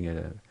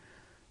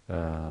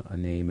a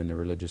name in the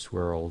religious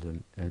world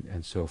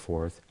and so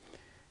forth.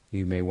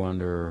 You may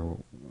wonder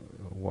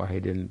why he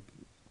didn't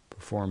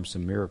perform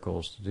some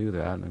miracles to do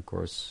that, and of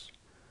course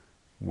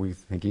we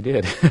think he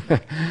did.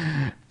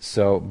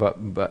 So what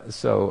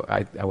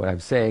I'm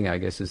saying, I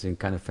guess, is in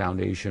kind of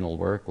foundational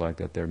work like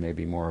that, there may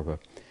be more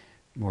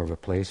of a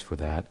place for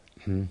that.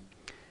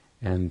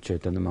 And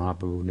Chaitanya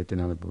Mahaprabhu,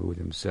 Nityananda Prabhu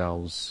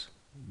themselves,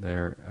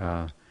 their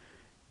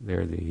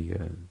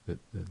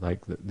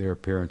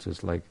appearance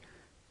is like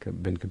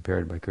been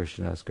compared by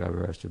Krishnadas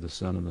Kaviraj to the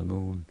sun and the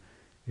moon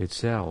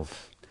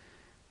itself.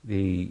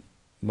 The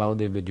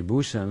Baladeva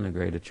Vijayabhushan, a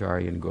great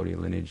acharya in Gaudiya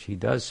lineage, he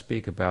does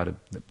speak about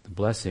the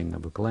blessing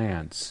of a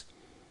glance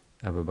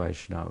of a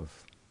Vaishnava,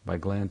 by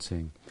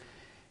glancing.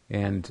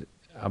 And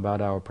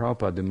about our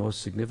Prabhupada, the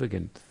most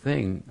significant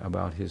thing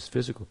about his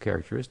physical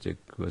characteristic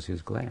was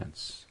his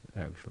glance,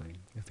 actually.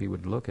 If he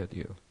would look at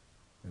you,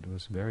 it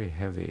was very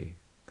heavy,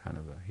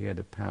 he had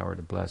the power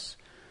to bless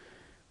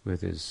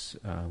with his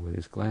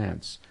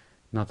glance.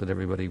 Not that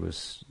everybody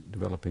was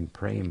developing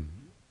prema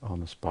on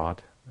the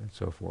spot and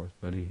so forth,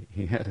 but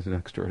he had an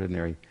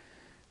extraordinary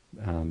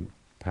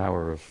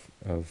power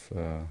of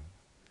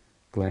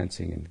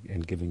glancing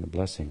and giving a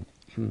blessing.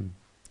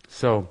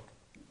 So,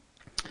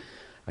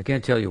 I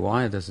can't tell you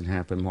why it doesn't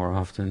happen more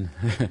often.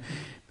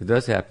 It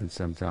does happen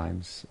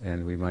sometimes,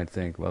 and we might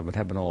think, well, it would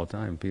happen all the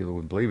time. People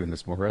would believe in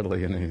this more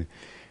readily and they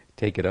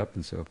take it up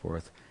and so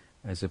forth.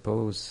 I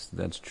suppose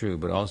that's true,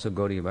 but also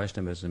Gaudiya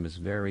Vaishnavism is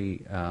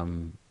very,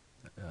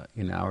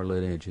 in our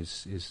lineage,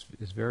 is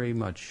very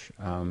much,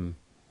 I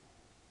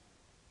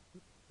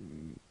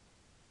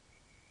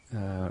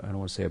don't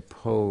want to say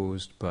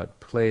opposed, but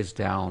plays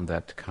down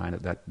that kind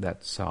of,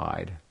 that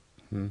side.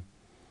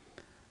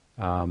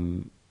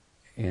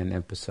 And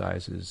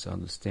emphasizes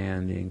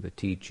understanding, the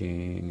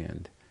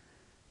teaching,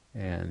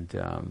 and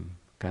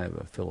kind of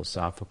a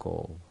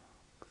philosophical,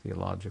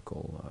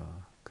 theological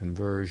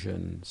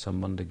conversion,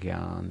 sambandha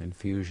gyan,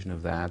 infusion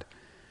of that,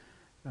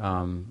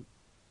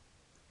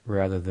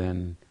 rather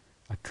than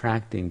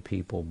attracting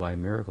people by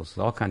miracles.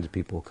 All kinds of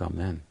people come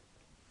in.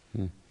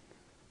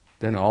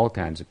 Then all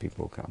kinds of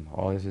people come.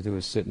 All they have to do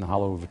is sit in the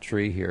hollow of a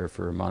tree here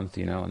for a month,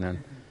 and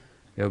then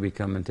they'll be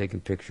coming taking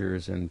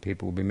pictures, and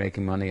people will be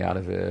making money out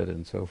of it,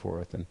 and so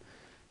forth. And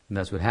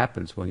that's what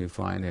happens when you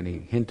find any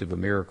hint of a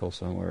miracle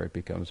somewhere. It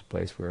becomes a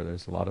place where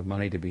there's a lot of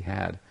money to be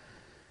had.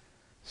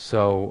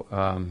 So,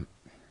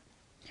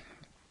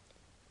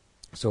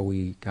 so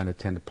we kind of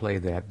tend to play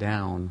that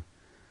down.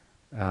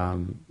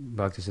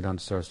 Bhaktisiddhanta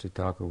Saraswati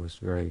Thakur was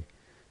very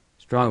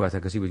strong about that,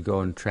 because he would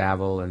go and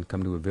travel and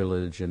come to a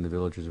village, and the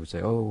villagers would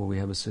say, "Oh, well, we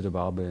have a Siddha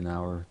Baba in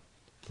our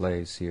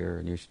place here,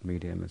 and you should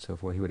meet him," and so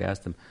forth. He would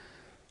ask them,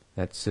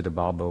 that Siddha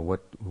Baba,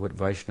 what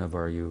Vaishnava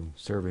are you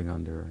serving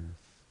under? And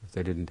if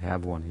they didn't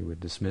have one, he would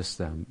dismiss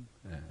them.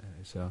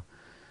 So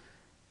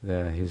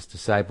his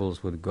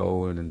disciples would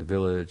go in the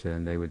village,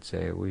 and they would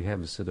say, "We have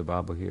a Siddha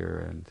Baba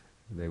here," and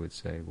they would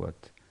say,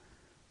 "What?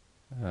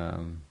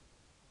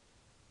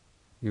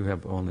 You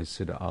have only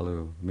Siddha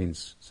Alu."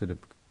 Means Siddha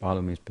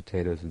Alu means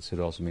potatoes, and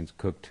Siddha also means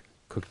cooked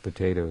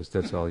potatoes.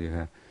 That's all you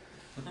have.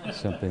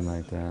 Something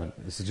like that.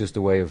 This is just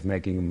a way of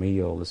making a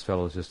meal. This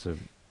fellow's just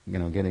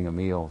getting a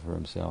meal for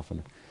himself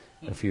and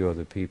a few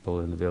other people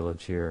in the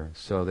village here.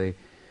 So they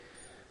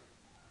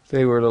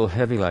were a little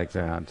heavy like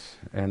that.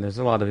 And there's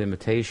a lot of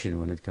imitation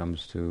when it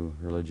comes to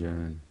religion.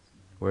 And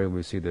where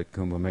we see the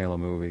Kumbh Mela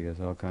movie, there's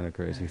all kind of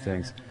crazy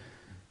things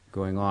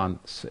going on.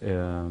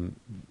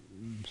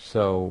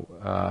 So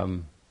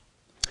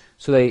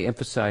they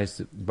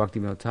emphasized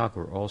Bhaktivinoda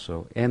Thakur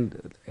also,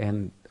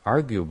 and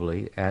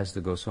arguably, as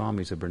the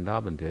Goswamis of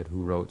Vrindavan did,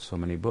 who wrote so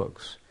many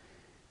books.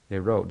 They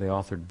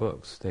authored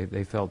books.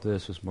 They felt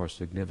this was more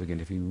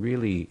significant. If you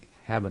really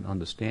have an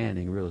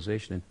understanding,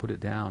 realization, and put it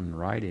down in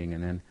writing,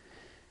 and then,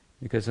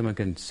 because someone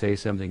can say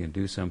something and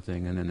do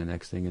something, and then the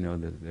next thing you know,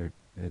 they're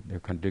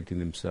contradicting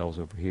themselves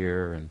over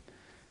here,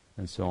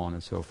 and so on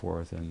and so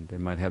forth, and they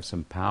might have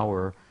some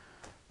power.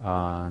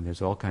 And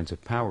there's all kinds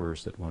of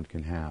powers that one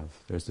can have.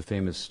 There's the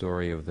famous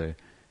story of the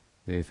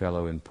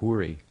fellow in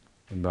Puri,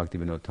 when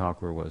Bhaktivinoda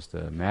Thakur was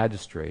the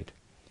magistrate,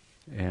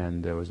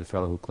 and there was a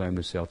fellow who claimed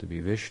himself to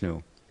be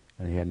Vishnu,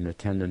 and he had an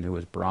attendant who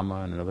was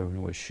Brahma and another one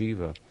who was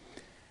Shiva,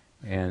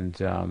 and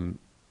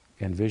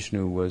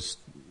Vishnu was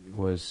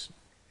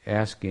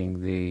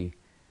asking the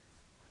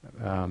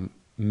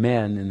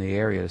men in the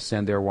area to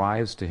send their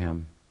wives to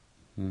him,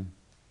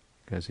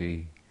 because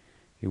he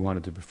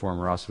wanted to perform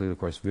Rasa Leela. Of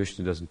course,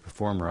 Vishnu doesn't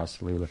perform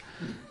Rasa Leela,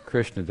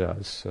 Krishna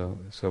does. So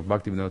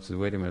Bhaktivinoda says,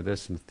 "Wait a minute,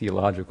 there's some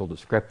theological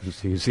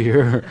discrepancies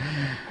here."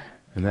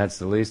 And that's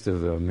the least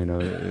of them,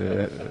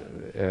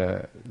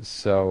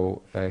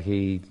 So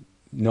he,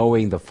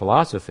 knowing the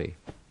philosophy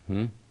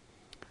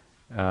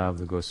of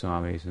the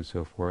Goswamis and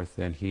so forth,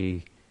 then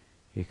he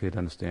could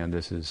understand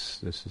this is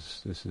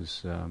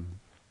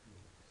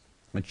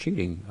a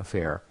cheating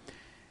affair,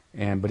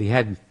 but he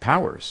had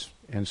powers,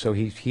 and so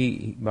he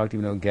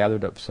Bhaktivinoda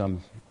gathered up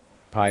some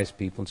pious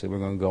people and said, "We're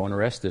going to go and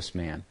arrest this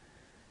man."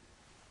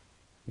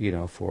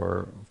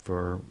 for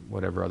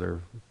whatever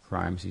other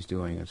crimes he's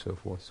doing and so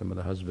forth. Some of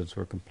the husbands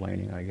were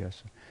complaining, I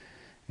guess.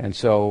 And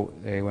so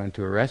they went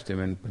to arrest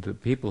him, but the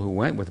people who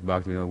went with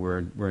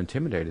Bhaktivinoda were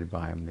intimidated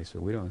by him. They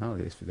said, "We don't know.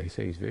 They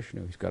say he's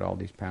Vishnu. He's got all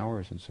these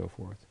powers and so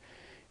forth."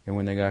 And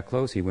when they got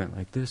close, he went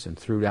like this and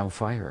threw down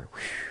fire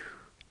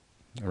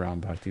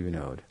around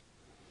Bhaktivinoda.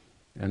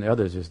 And the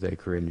others, as they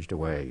cringed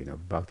away,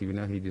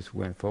 Bhaktivinoda, he just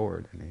went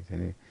forward,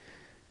 and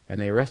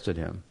they arrested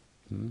him.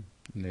 And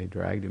they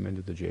dragged him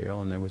into the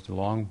jail, and there was a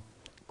long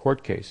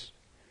court case.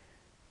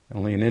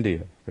 Only in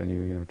India can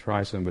you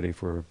try somebody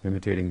for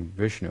imitating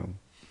Vishnu,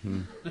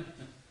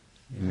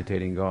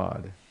 imitating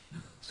God,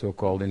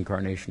 so-called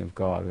incarnation of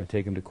God, and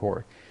take him to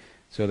court.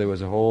 So there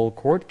was a whole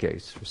court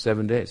case for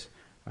 7 days.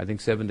 I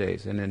think 7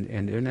 days. And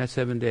in that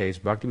 7 days,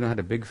 Bhaktivinoda had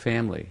a big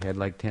family. He had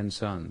like 10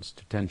 sons,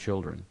 10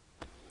 children.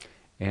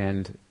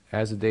 And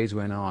as the days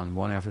went on,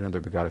 one after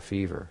another got a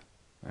fever.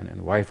 And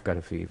the wife got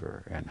a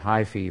fever, and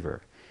high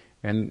fever.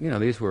 And,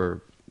 these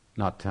were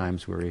not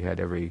times where he had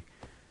every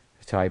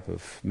type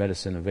of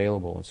medicine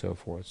available and so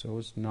forth. So it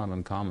was not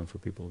uncommon for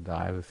people to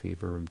die of a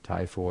fever,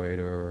 typhoid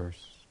or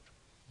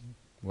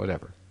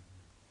whatever.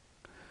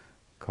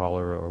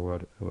 Cholera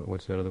or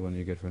what's that other one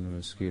you get from the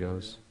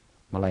mosquitoes?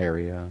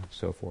 Malaria,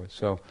 so forth.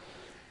 So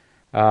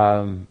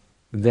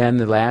then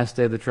the last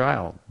day of the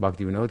trial,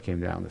 Bhaktivinoda came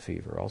down with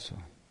fever also.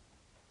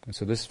 And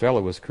so this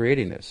fellow was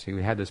creating this.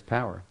 He had this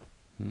power.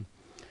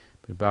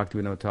 But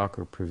Bhaktivinoda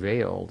Thakur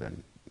prevailed,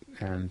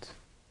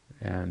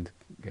 and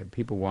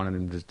people wanted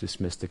him to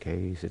dismiss the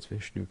case. It's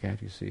Vishnu,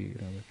 can't you see?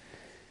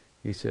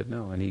 He said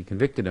no, and he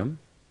convicted him.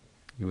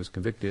 He was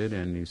convicted,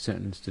 and he was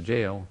sentenced to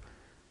jail.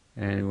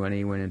 And when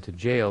he went into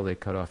jail, they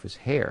cut off his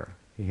hair.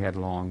 He had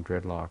long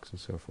dreadlocks and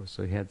so forth,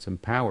 so he had some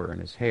power in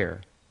his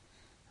hair,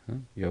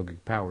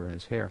 yogic power in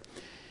his hair.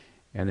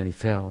 And then he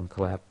fell and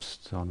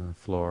collapsed on the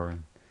floor.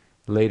 And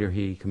later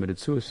he committed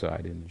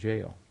suicide in the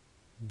jail,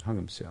 hung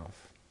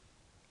himself.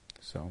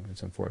 So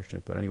it's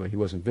unfortunate, but anyway, he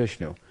wasn't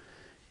Vishnu,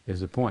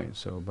 is the point.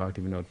 So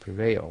Bhaktivinoda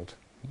prevailed.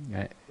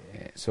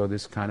 So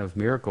this kind of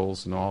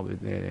miracles and all,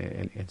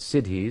 and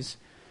siddhis,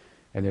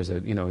 and there's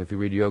if you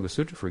read Yoga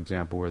Sutra, for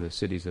example, where the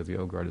siddhis of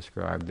yoga are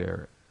described,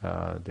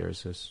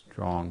 there's a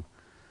strong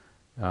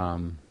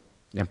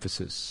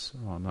emphasis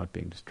on not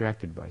being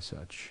distracted by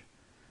such.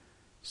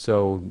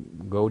 So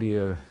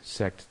Gaudiya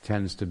sect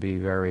tends to be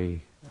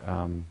very,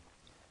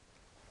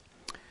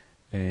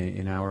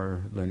 in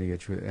our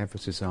lineage, with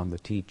emphasis on the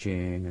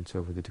teaching and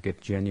so forth, to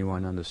get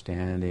genuine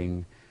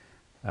understanding,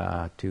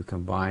 to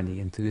combine the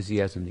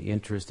enthusiasm, the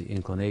interest, the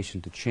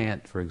inclination to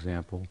chant, for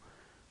example,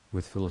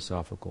 with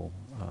philosophical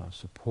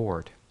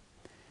support.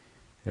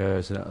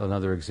 There's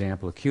another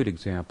example, a cute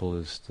example,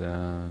 is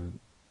the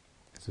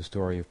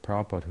story of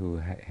Prabhupada, who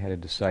had a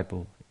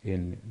disciple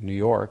in New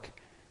York,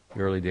 the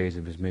early days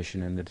of his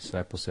mission, and the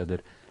disciple said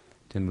that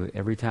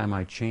every time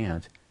I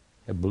chant,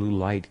 a blue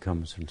light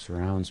comes and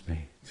surrounds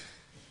me.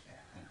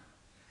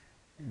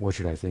 What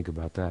should I think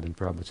about that? And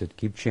Prabhupada said,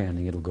 keep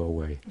chanting, it'll go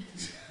away.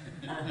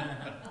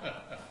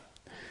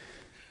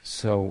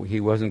 So he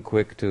wasn't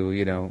quick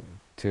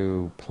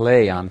to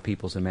play on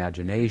people's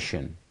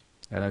imagination.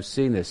 And I've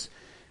seen this.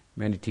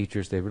 Many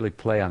teachers, they really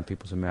play on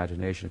people's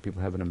imagination. If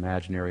people have an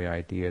imaginary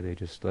idea, they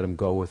just let them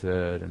go with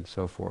it and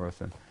so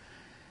forth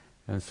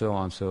and so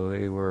on. So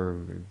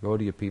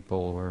Gaudiya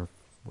people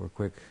were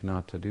quick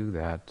not to do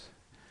that.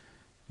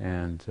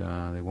 And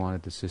they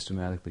wanted to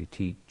systematically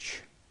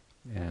teach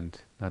and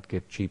not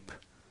get cheap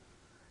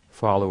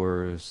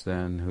followers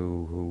then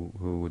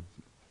who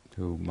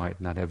might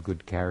not have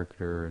good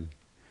character, and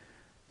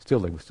still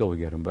we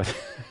get them, but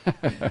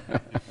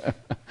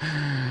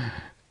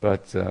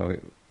but at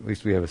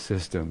least we have a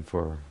system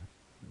for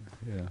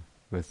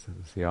with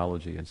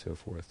theology and so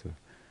forth to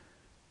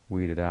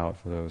weed it out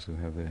for those who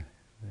have the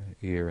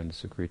ear and the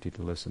sukriti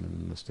to listen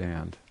and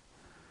understand.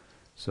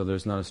 So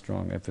there's not a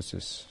strong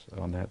emphasis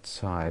on that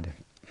side.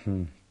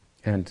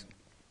 And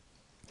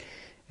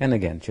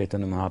again,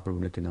 Chaitanya Mahaprabhu,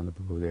 Nityananda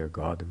Prabhu, they are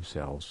God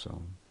themselves,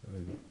 so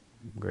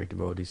great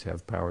devotees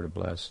have power to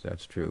bless,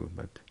 that's true,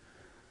 but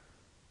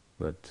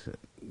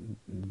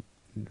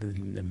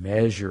the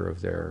measure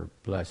of their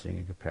blessing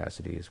and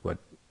capacity is what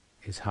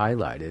is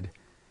highlighted,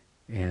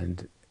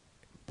 and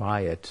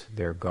by it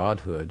their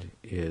godhood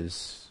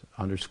is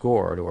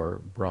underscored or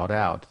brought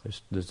out.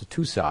 There's the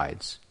two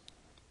sides.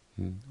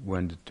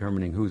 When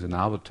determining who's an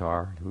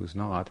avatar and who's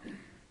not,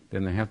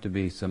 then there have to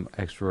be some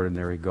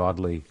extraordinary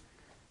godly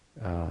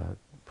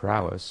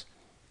prowess,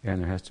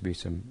 and there has to be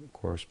some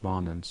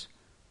correspondence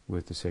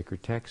with the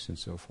sacred text and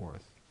so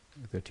forth.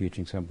 If they're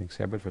teaching something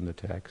separate from the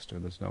text, or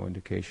there's no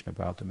indication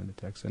about them in the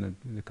text, then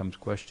it becomes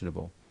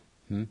questionable.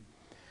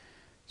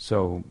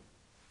 So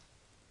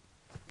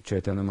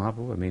Chaitanya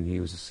Mahaprabhu, he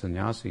was a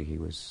sannyasi.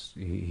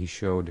 He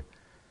showed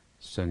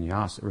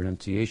sannyas,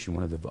 renunciation,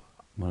 one of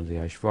the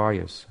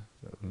Aishvaryas,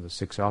 the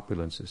 6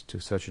 opulences, to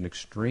such an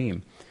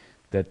extreme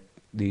that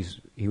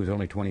he was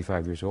only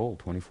 25 years old,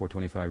 24,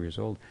 25 years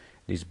old.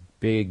 These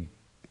big,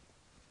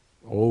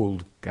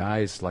 old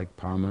guys like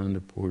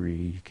Paramananda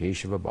Puri,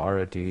 Keshava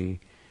Bharati,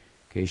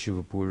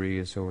 Keshava-puri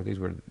and so forth.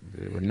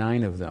 There were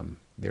 9 of them.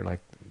 They're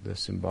like the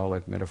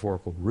symbolic,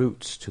 metaphorical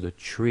roots to the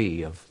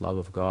tree of love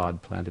of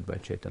God planted by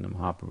Chaitanya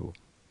Mahaprabhu.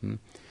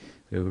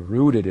 They were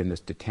rooted in this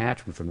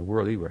detachment from the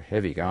world. These were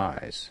heavy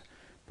guys.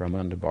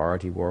 Brahmananda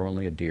Bharati wore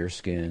only a deer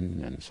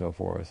skin and so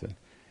forth.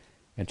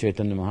 And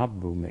Chaitanya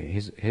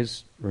Mahaprabhu,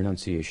 his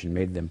renunciation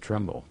made them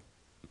tremble.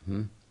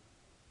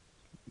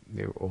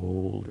 They were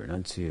old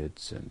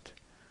renunciates, and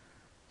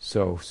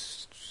so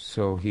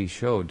he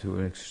showed to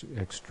an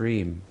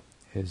extreme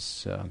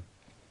his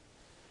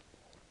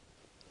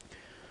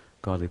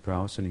godly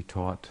prowess, and he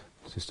taught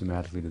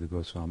systematically to the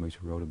Goswamis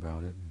who wrote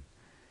about it, and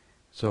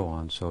so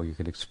on. So you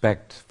could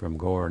expect from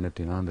Gaur and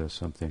Nityananda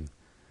something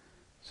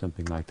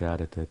like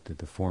that at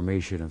the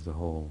formation of the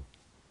whole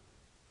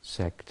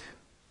sect,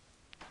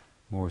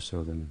 more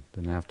so than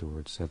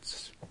afterwards.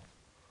 That's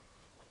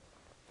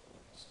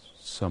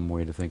some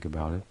way to think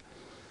about it.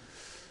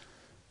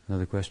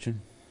 Another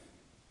question?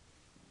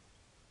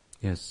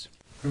 Yes.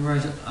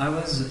 Raj, I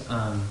was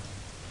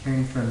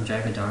hearing from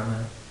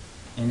Jagadharma,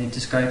 and it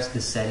describes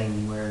the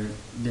setting where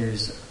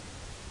there's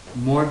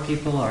more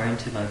people are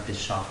into like the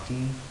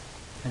Shakti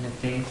kind of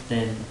faith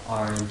than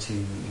are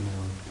into,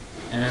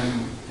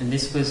 and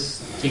this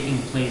was taking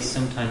place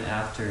sometime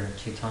after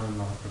Chaitanya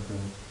Mahaprabhu.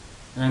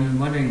 And I'm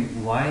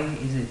wondering, why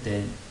is it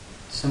that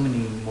so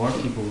many more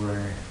people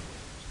were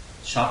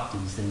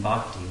Shaktis than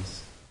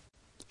Bhaktis?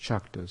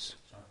 Shaktas.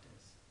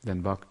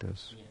 Than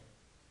Bhaktas.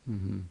 Yeah.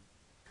 Mm-hmm.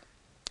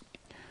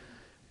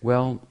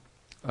 Well,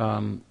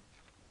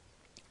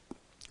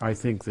 I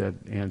think that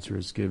answer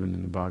is given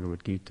in the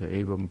Bhagavad Gita.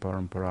 Evam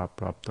parampara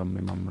praptam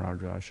imam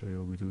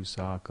rajashayo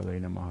vidusa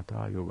kalena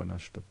mahata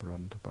yoganashta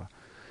parantapa.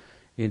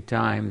 In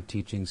time, the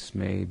teachings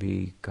may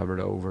be covered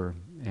over,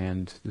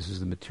 and this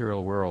is the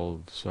material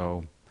world,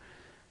 so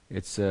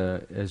it's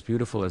as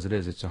beautiful as it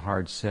is, it's a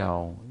hard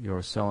sell.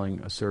 You're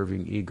selling a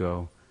serving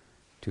ego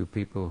to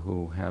people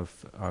who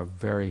are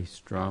very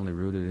strongly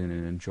rooted in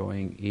and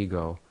enjoying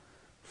ego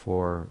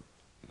for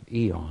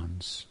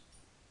eons,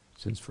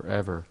 since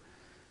forever.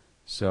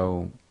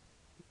 So,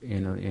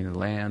 in a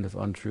land of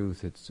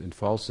untruth, in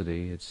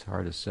falsity, it's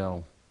hard to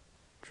sell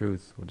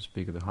truth, or to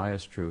speak of the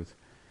highest truth.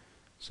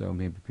 So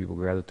maybe people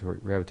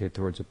gravitate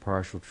towards a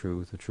partial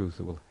truth, a truth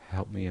that will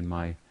help me in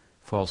my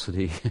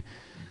falsity.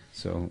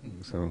 so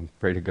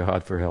pray to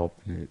God for help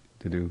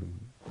to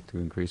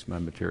increase my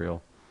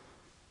material,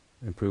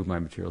 improve my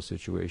material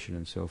situation,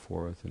 and so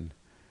forth.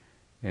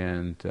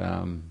 And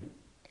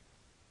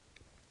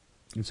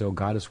so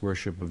goddess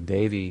worship of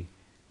Devi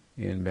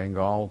in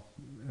Bengal,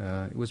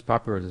 it was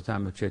popular at the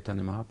time of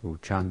Chaitanya Mahaprabhu,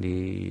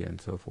 Chandi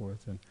and so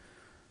forth. And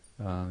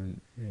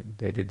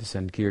they did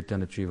send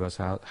kirtan at Shiva's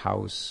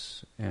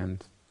house,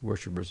 and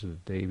worshippers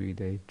of Devi,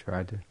 they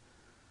tried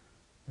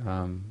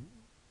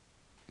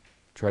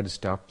to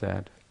stop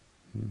that,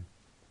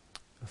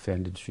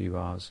 offended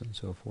Shivas and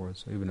so forth.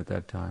 So even at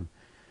that time,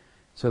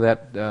 so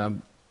that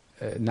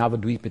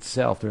Navadvip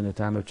itself, during the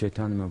time of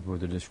Chaitanya Mahaprabhu,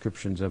 the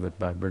descriptions of it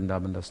by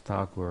Vrindavan Das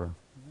Thakur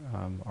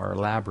are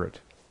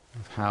elaborate,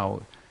 of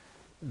how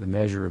the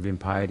measure of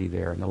impiety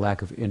there and the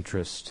lack of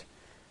interest,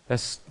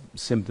 that's a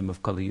symptom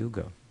of Kali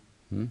Yuga.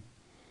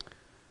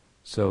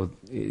 So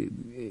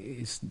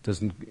it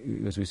doesn't,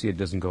 as we see, it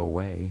doesn't go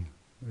away.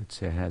 It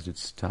has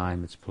its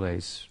time, its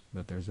place,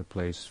 but there's a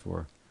place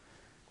for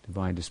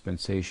divine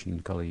dispensation in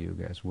Kali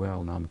Yuga as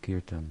well.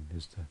 Namakirtan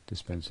is the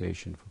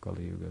dispensation for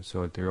Kali Yuga.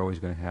 So they're always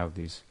going to have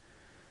the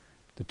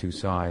two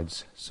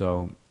sides.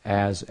 So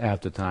as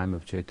at the time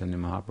of Chaitanya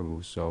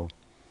Mahaprabhu, so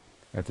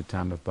at the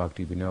time of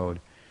Bhakti Vinod.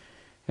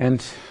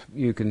 And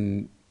you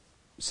can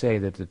say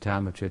that the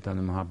time of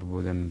Chaitanya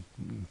Mahaprabhu, then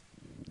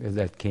as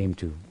that came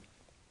to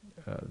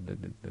the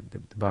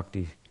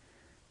Bhakti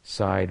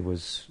side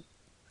was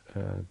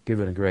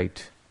given a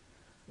great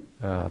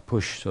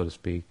push, so to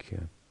speak,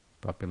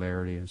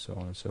 popularity and so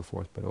on and so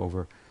forth. But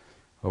over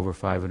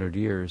 500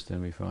 years,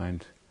 then we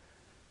find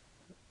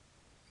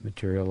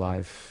material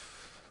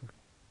life,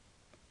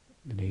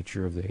 the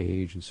nature of the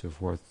age and so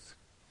forth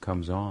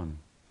comes on.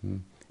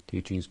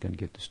 Teachings can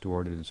get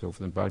distorted and so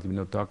forth. And Bhakti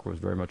Vinod Thakur was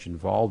very much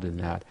involved in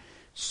that,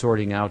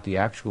 sorting out the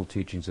actual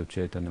teachings of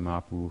Chaitanya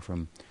Mahaprabhu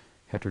from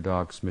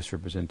heterodox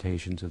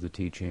misrepresentations of the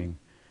teaching,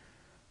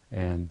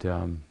 and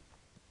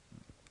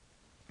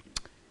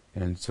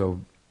so,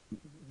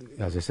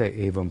 as I say,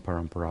 evam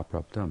parampara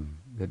praptam.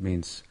 That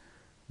means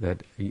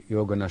that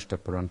yoga nashta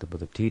parantapa,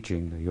 the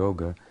teaching, the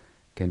yoga,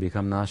 can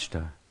become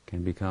nashta,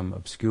 can become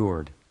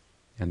obscured,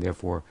 and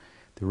therefore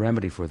the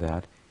remedy for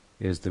that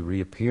is the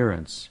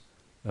reappearance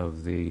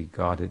of the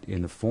Godhead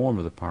in the form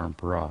of the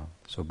parampara.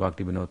 So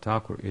Bhakti Vinod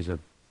Thakur is a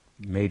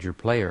major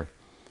player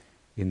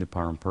in the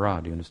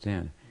parampara, do you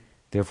understand?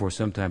 Therefore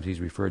sometimes he's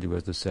referred to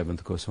as the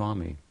seventh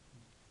Goswami.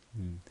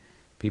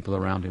 People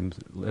around him,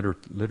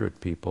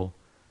 literate people,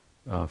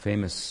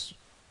 famous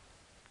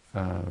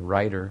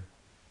writer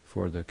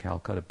for the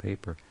Calcutta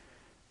paper,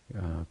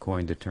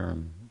 coined the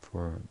term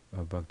for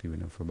Bhakti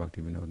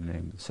Vinod, the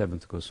name, the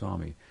seventh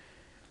Goswami,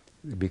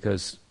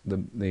 because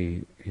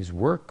his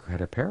work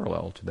had a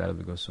parallel to that of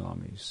the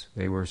Goswamis.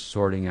 They were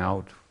sorting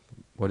out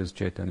what is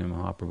Chaitanya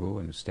Mahaprabhu,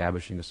 and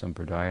establishing a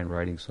sampradaya and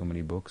writing so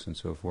many books and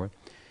so forth.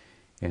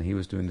 And he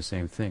was doing the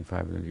same thing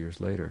 500 years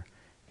later.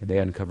 And they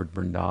uncovered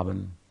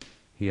Vrindavan.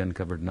 He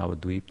uncovered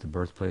Navadvip, the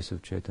birthplace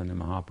of Chaitanya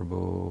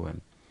Mahaprabhu,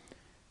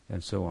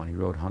 and so on. He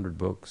wrote 100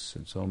 books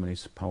and so many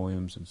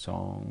poems and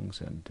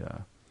songs,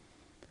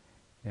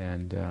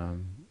 and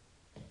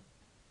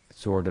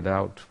sorted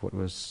out what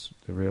was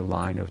the real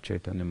line of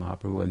Chaitanya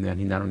Mahaprabhu. And then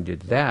he not only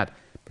did that,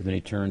 but then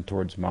he turned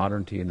towards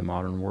modernity in the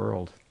modern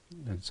world,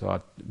 and so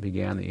it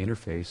began the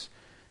interface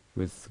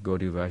with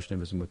Gaudiya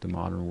Vaishnavism with the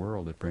modern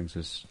world. It brings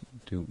us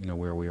to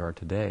where we are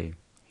today.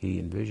 He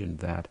envisioned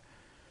that.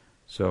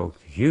 So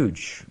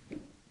huge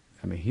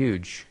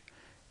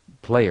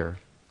player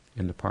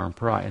in the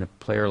parampara, and a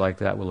player like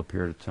that will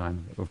appear at a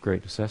time of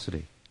great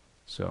necessity.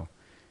 So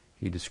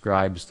he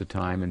describes the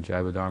time, and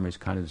Jivadharma is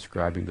kind of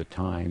describing the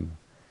time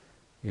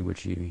in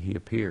which he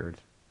appeared,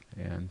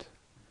 and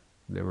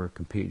there were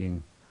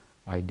competing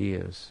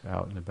ideas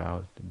out and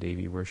about.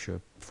 Devi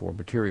worship for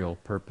material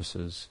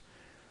purposes,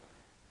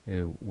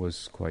 it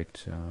was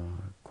quite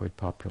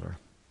popular.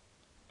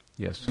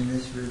 Yes. In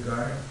this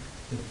regard,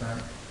 if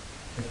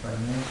I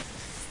may,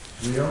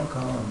 we don't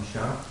call them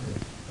Shakti,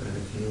 but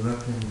if you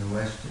look in the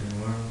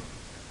Western world,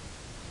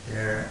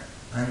 there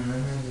are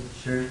unlimited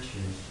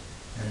churches,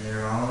 and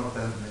they're all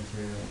about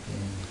material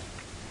gain.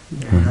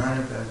 They're not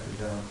about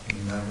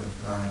developing love of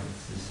God.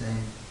 It's the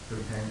same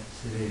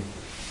propensity.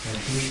 And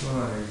people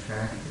are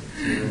attracted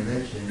to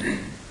religion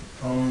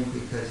only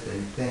because they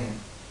think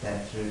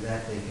that through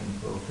that they can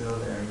fulfill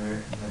their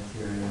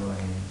material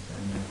aims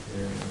and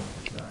material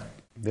desires.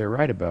 They're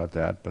right about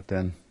that, but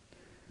then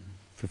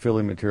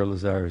fulfilling material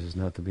desires is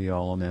not the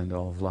be-all and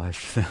end-all of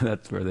life.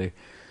 That's where they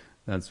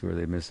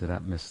miss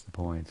the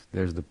point.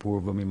 There's the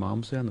Purva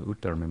Mimamsa and the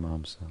Uttar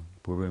Mimamsa.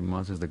 Purva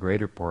Mimamsa is the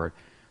greater part,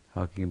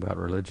 talking about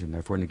religion.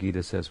 Therefore, the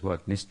Gita says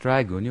what?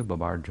 Nistray gunya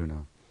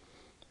babarjuna.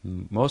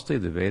 Mostly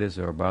the Vedas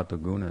are about the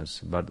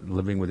gunas, about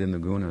living within the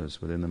gunas,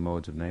 within the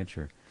modes of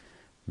nature.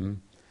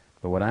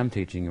 But what I'm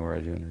teaching you,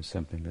 Arjuna, is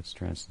something that's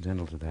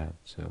transcendental to that.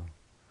 So,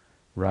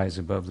 rise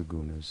above the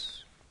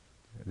gunas.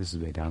 This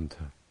is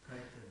Vedanta.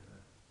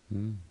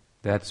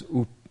 That's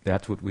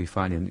what we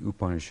find in the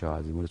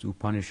Upanishads. And what does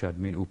Upanishad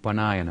mean?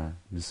 Upanayana,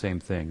 the same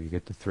thing. You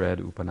get the thread,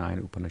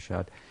 Upanayana,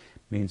 Upanishad,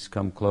 means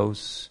come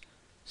close,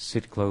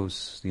 sit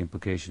close, the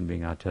implication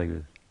being, I'll tell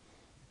you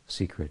a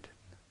secret.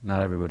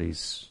 Not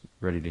everybody's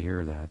ready to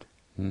hear that.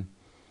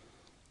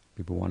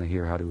 People want to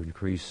hear how to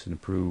increase and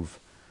improve,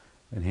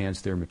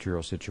 enhance their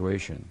material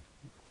situation.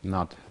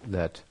 Not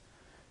that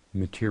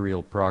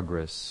material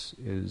progress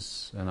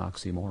is an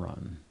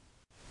oxymoron.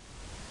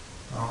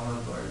 All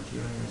of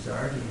Arjuna's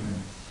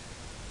arguments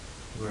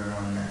were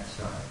on that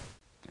side.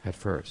 At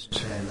first.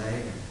 Then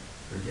later,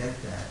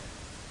 forget that.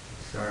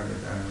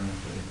 Started arguing.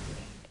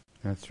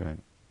 That's right.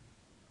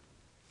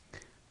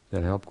 Does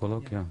that help,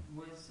 Golok? Yeah.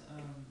 Was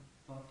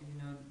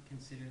Bhaktivinoda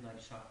considered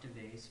like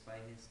Shaktivesh by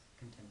his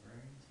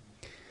contemporaries?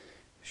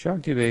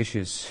 Shaktivesh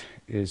is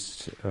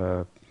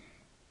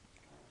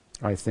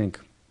I think,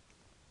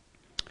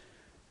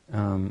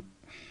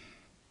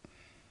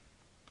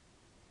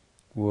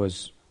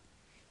 was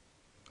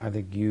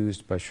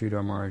used by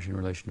Sridhar Maharaj in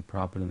relation to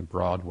Prabhupada in a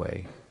broad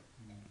way.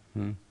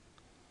 In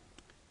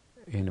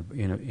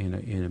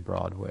a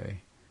broad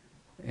way.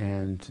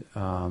 And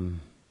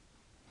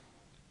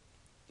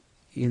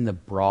in the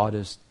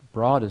broadest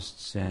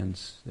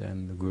sense,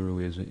 then the Guru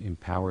is an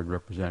empowered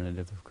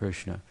representative of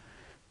Krishna.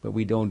 But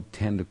we don't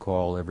tend to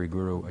call every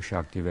Guru a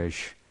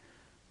Shaktivesh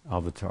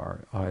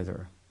avatar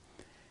either.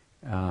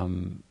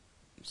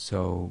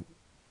 So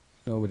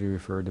nobody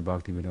referred to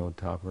Bhaktivinoda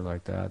Thakur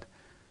like that.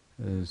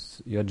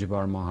 As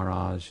Yajabar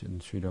Maharaj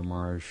and Sridhar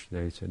Maharaj,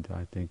 they said,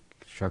 I think,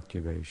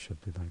 Shaktivesh,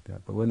 something like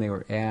that. But when they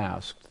were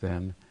asked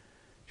then,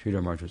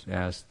 Sridhar Maharaj was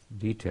asked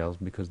details,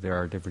 because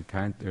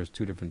there's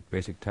two different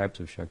basic types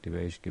of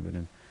Shaktivesh given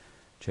in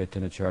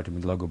Chaitanya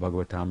Charitamrita, Lagu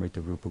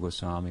Bhagavatamrita, Rupa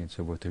Goswami, and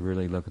so forth, to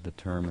really look at the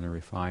term in a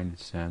refined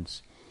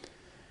sense.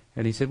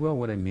 And he said, well,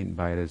 what I mean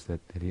by it is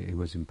that he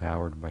was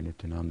empowered by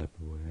Nityananda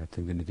Prabhu. I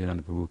think that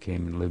Nityananda Prabhu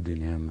came and lived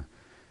in him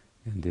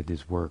and did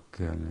his work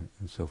and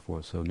so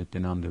forth. So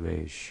Nityananda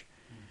Vesh.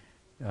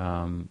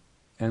 And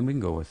we can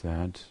go with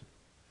that.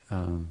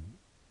 No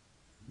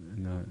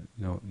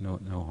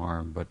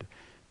harm. But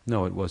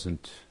no, it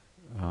wasn't.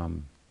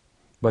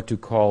 But to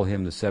call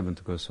him the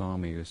seventh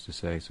Goswami is to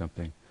say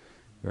something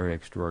very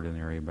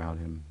extraordinary about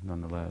him,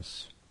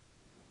 nonetheless.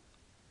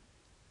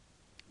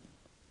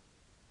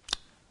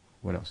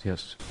 What else?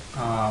 Yes.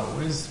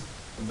 What is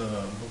the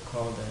book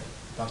called that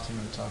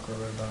Bhaktivinoda Thakur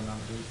wrote about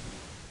Navadvip?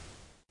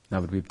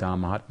 Navadvip Dham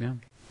Mahatmya?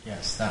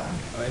 Yes, that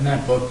one. In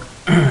that book,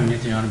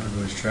 Nityananda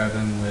Prabhu was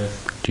traveling with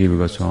Jiva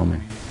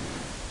Goswami.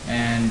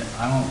 And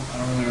I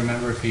don't really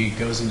remember if he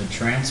goes into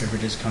trance or if it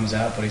just comes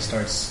out, but he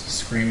starts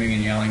screaming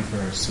and yelling for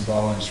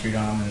Subala and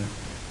Sridham and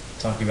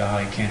talking about how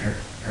he can't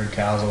herd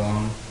cows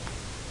alone.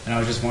 And I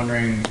was just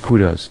wondering... Who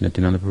does?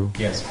 Nityananda Prabhu?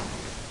 Yes.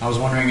 I was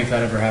wondering if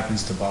that ever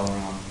happens to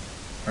Balaram,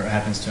 or it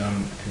happens to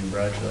him in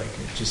Braj. Like,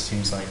 it just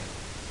seems like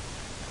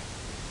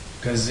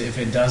Because if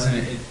it doesn't,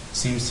 it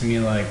seems to me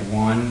like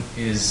one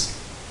is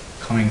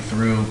coming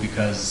through,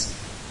 because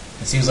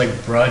it seems like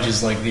Braj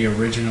is like the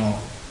original,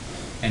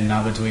 and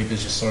Navadvip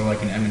is just sort of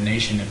like an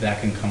emanation, if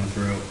that can come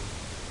through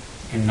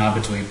in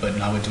Navadvip, but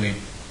Navadvip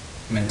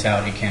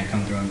mentality can't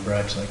come through in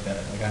Braj like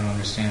that. Like, I don't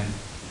understand.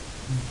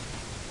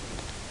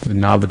 The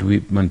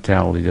Navadvip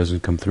mentality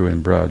doesn't come through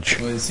in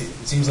Braj. Well, it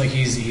seems like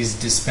he's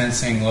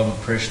dispensing love of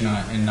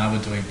Krishna in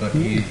Navadvip, but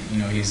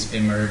he's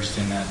immersed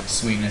in that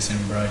sweetness in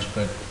Braj.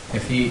 But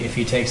if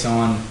he takes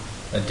on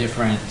a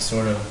different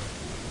sort of,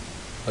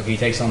 like, he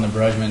takes on the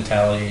Braj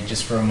mentality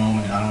just for a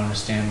moment, I don't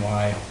understand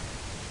why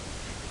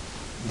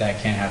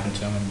that can't happen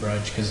to him in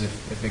Braj. Because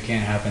if it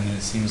can't happen, then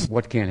it seems...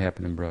 What can't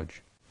happen in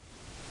Braj?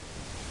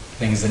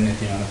 Things that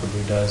Nityananda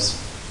Prabhu does.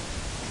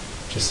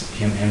 Just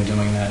him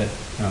doing that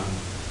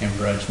in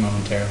Braj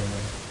momentarily.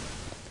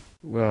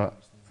 Well,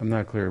 I'm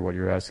not clear what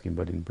you're asking,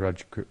 but in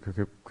Braj,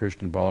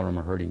 Krishna and Balaram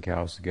are herding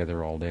cows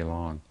together all day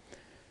long.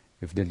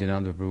 If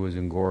Nityananda Prabhu is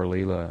in Gaur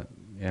Leela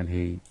and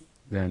he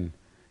then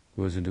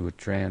goes into a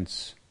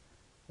trance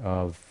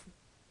in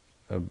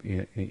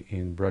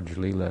Braj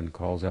Leela and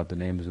calls out the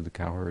names of the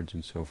cowherds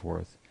and so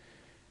forth,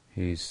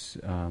 he's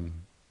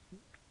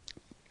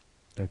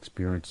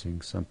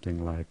experiencing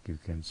something like, you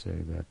can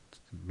say, that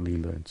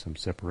Leela in some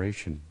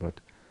separation, but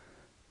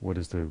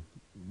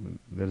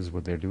that is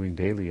what they're doing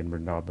daily in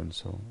Vrindavan,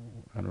 so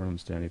I don't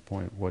understand any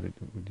point. Would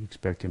you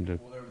expect him to...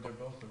 Well, they're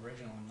both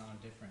original and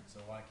non-different, so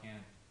why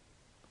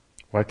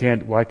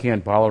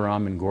can't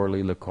Balaram in Gaur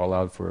Leela call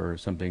out for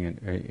something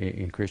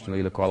in Krishna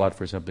Leela, call out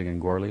for something in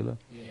Gaur Leela?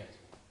 Yes.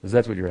 Is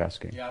that what you're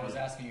asking? Yeah, I was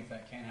asking if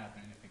that can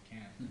happen and if it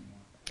can't anymore.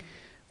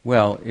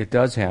 Well, it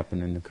does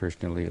happen in the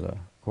Krishna Leela,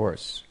 of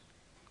course.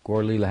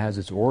 Gaur Leela has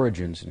its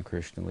origins in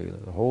Krishna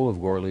Leela. The whole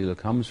of Gaur Leela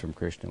comes from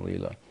Krishna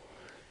Leela.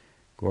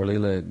 Gaur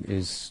Leela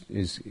is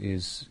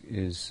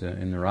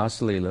in the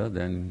Rasa Leela,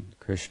 then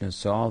Krishna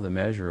saw the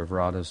measure of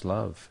Radha's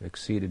love,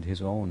 exceeded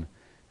his own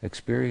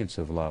experience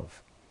of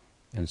love.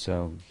 And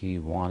so he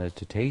wanted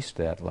to taste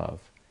that love.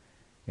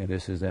 And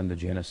this is then the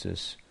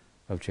genesis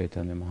of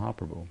Chaitanya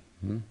Mahaprabhu.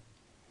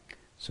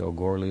 So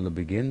Gaur Leela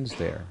begins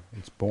there.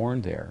 It's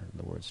born there. In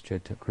other words,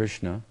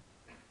 Krishna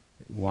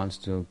wants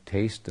to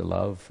taste the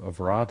love of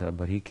Radha,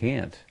 but he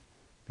can't,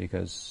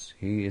 because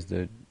he is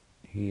the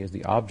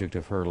object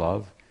of her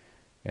love,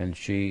 and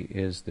she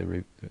is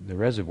the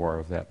reservoir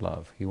of that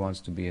love. He wants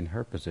to be in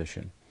her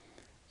position.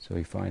 So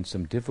he finds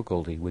some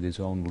difficulty with his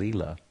own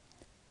Leela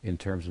in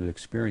terms of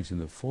experiencing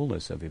the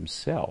fullness of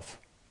himself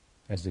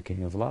as the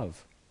king of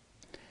love.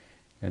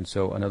 And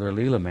so another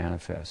Leela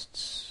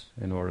manifests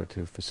in order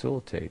to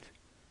facilitate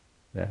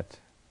that.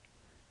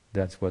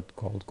 That's what's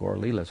called Gaur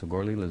Leela. So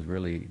Gaur Leela is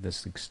really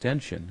this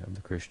extension of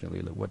the Krishna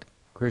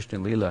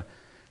Leela.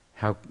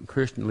 How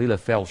Krishna Leela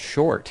fell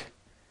short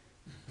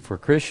for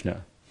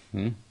Krishna,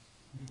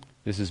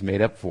 this is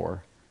made up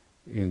for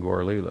in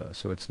Gaur Leela.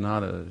 So it's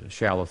not a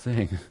shallow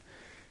thing,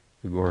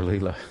 the Gaur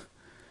Leela,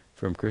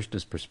 from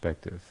Krishna's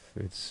perspective.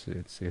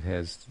 It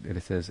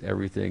has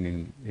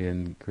everything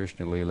in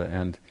Krishna Leela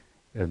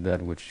and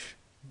that which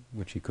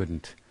he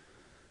couldn't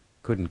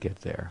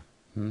get there.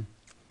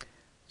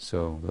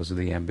 So those are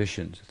the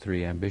ambitions,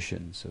 three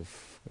ambitions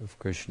of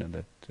Krishna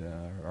that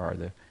are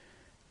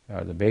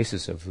the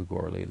basis of the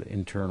Gaur Leela,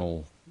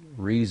 internal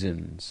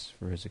reasons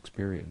for his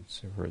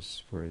experience,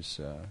 for his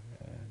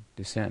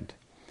descent.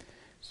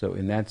 So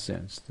in that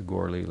sense, the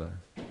Gaur Leela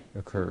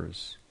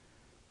occurs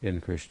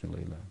in Krishna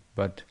Leela.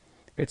 But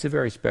it's a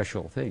very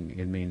special thing.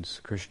 It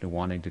means Krishna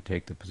wanting to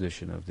take the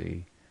position of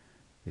the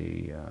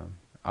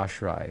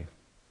ashray,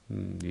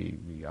 the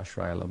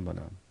ashray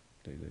lambana,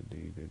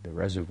 the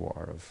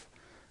reservoir of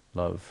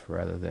love,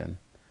 rather than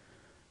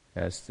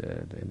as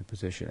in the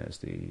position as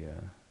the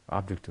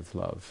object of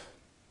love.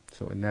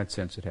 So in that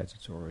sense it has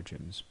its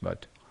origins.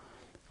 But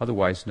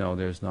otherwise, no,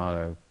 there's not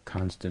a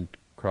constant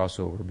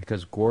crossover,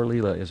 because Gaur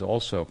Leela is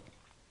also,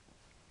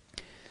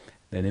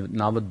 then in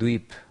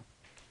Navadvip,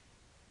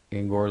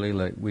 in Gaur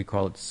Leela, we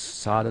call it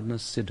sadhana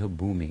siddha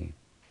bhumi.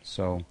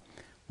 So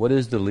what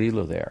is the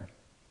Leela there?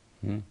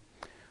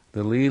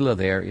 The Leela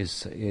there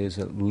is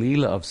a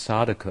Leela of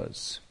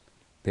sadhakas.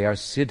 They are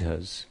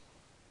siddhas,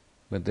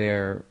 but they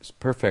are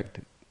perfect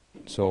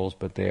souls,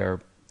 but they are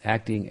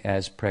acting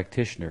as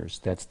practitioners.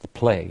 That's the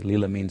play.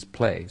 Leela means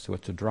play, so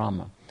it's a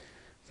drama.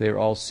 They're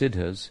all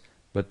siddhas,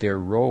 but their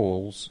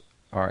roles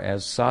are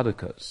as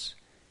sadhakas.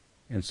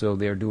 And so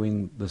they're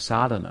doing the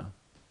sadhana.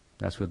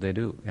 That's what they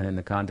do. And in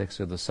the context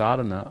of the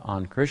sadhana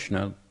on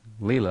Krishna,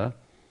 Leela,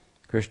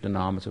 Krishna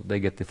Nama, they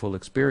get the full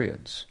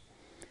experience.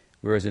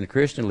 Whereas in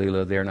Krishna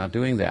Leela, they're not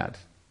doing that.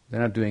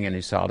 They're not doing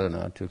any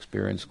sadhana to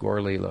experience Gaur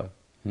Leela.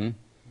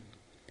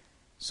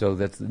 So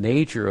that the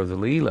nature of the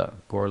Leela,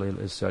 Gaur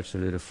Leela, is such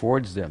that it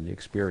affords them the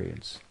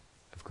experience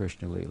of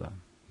Krishna Leela.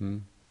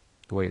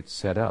 The way it's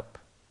set up.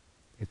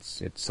 It's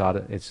the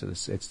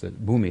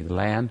bhumi, the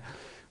land,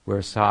 where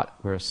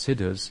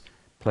siddhas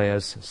play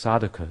as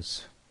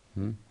sadhakas.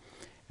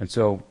 And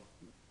so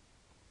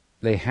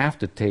they have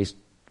to taste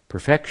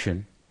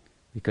perfection,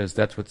 because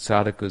that's what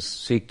sadhakas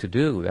seek to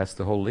do. That's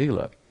the whole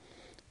Leela.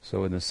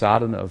 So in the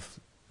sadhana of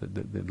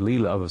the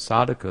lila of a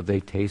sadhaka, they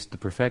taste the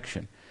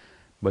perfection.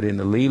 But in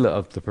the lila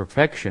of the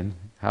perfection,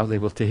 how they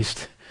will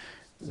taste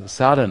the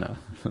sadhana,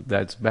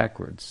 that's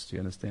backwards. Do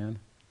you understand?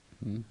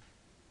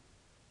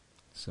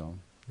 So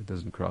it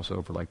doesn't cross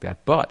over like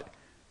that. But,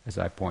 as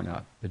I point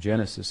out, the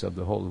genesis of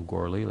the whole of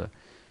Gaur Lila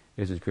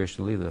is in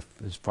Krishna Lila.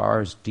 As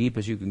far as deep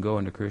as you can go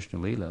into Krishna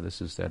Lila,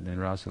 this is that in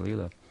Rasa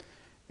Lila.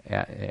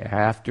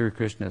 After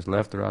Krishna has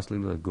left the Rasa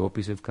Lila, the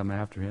gopis have come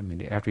after him.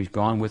 And after he's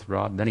gone with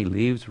Radha, then he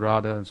leaves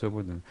Radha and so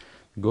forth. And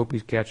the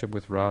gopis catch up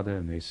with Radha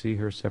and they see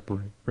her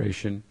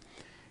separation.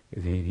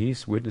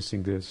 He's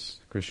witnessing this,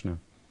 Krishna,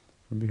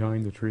 from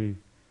behind the tree.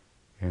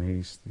 And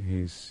he's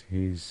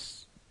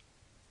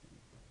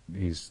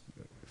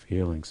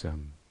feeling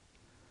some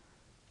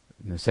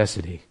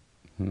necessity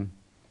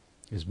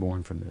is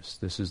born from this.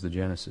 This is the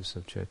genesis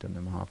of Chaitanya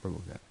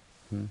Mahaprabhu.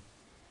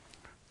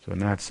 So in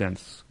that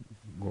sense,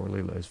 Gaur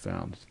Lila is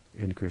found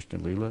in Krishna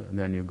Lila, and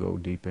then you go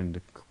deep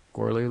into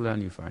Gaur Lila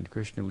and you find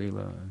Krishna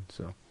Lila, and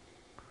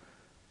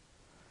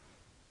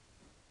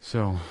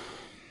so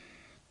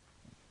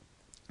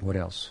what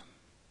else?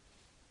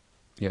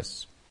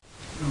 Yes?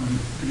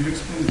 Could you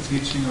explain the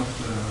teaching of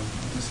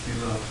this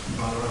Lila of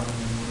Balaram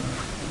and Yamuna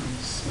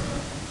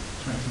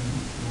trying to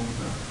move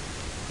the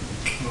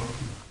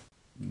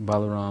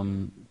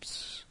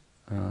Balaram's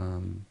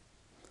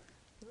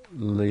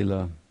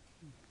Leela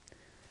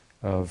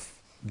of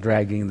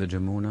dragging the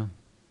Jamuna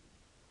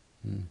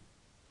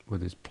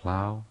with his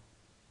plow.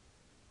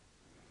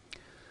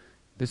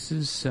 This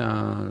is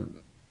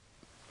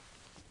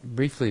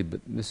briefly,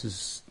 but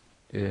this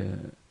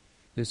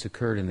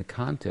occurred in the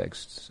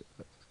context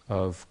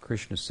of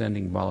Krishna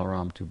sending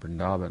Balaram to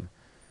Vrindavan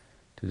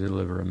to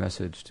deliver a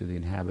message to the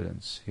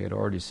inhabitants. He had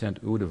already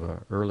sent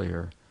Uddhava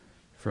earlier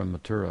from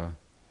Mathura,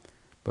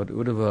 but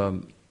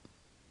Uddhava,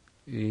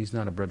 he's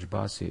not a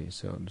Brajbasi,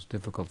 so it was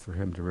difficult for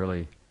him to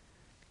really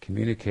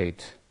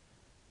communicate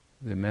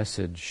the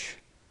message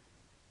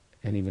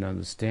and even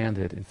understand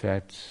it. In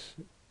fact,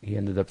 he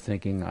ended up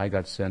thinking, I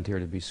got sent here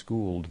to be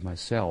schooled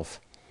myself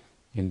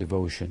in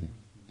devotion.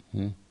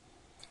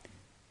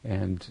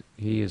 And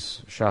he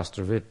is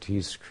Shastravit,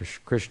 he's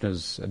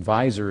Krishna's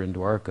advisor in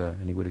Dwarka,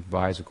 and he would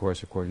advise, of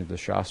course, according to the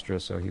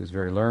Shastra, so he was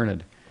very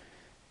learned.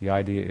 The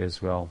idea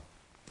is, well,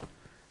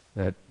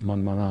 that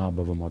manmana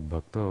bhava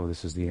madbhakto,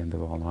 this is the end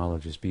of all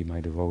knowledge, just be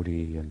my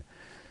devotee. And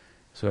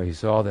so he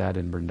saw that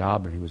in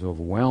Vrindavan, he was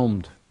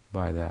overwhelmed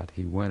by that.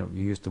 He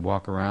used to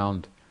walk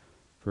around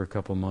for a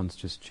couple months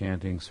just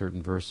chanting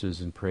certain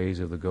verses in praise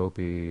of the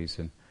gopis,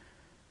 and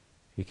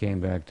he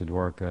came back to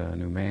Dwarka a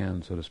new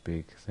man, so to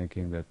speak,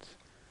 thinking that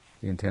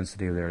the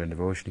intensity of their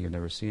devotion, he had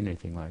never seen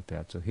anything like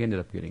that. So he ended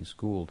up getting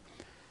schooled.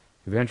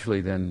 Eventually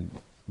then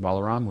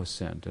Balaram was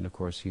sent, and of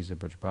course he's a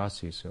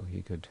Brajbasi, so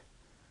he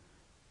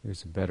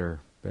was a better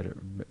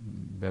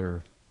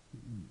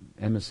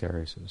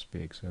emissary, so to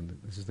speak. So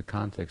this is the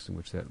context in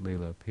which that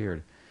Leela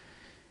appeared.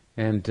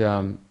 And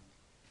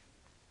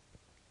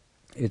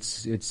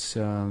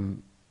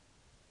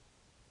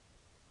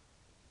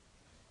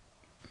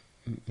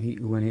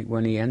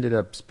when he ended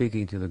up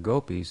speaking to the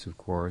gopis, of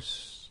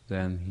course,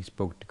 then he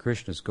spoke to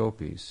Krishna's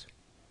gopis.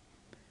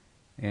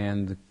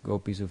 And the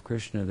gopis of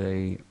Krishna,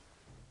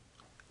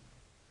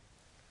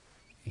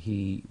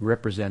 he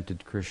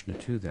represented Krishna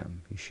to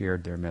them. He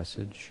shared their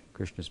message,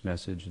 Krishna's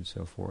message, and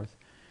so forth.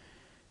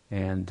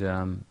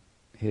 And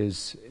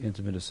his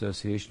intimate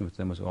association with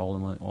them was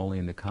only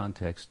in the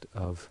context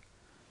of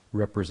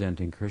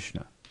representing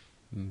Krishna,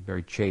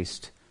 very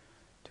chaste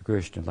to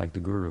Krishna, like the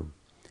Guru.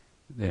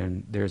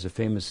 Then there's a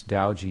famous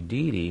Dauji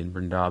deity in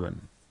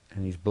Vrindavan,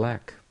 and he's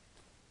black.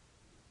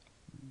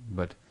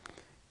 But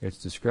it's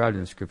described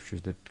in the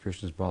scriptures that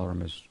Krishna's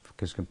Balaram,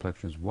 his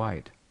complexion is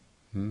white.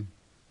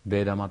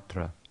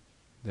 Vedamatra.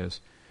 There's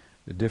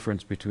the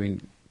difference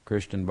between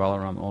Krishna and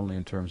Balaram only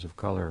in terms of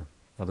color.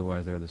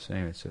 Otherwise, they're the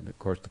same. Of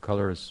course, the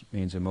color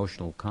means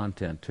emotional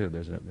content too.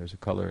 There's a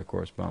color that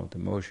corresponds with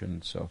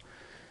emotion. So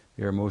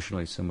they're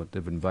emotionally somewhat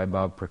different.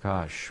 Vaibhav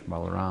Prakash,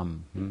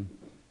 Balaram.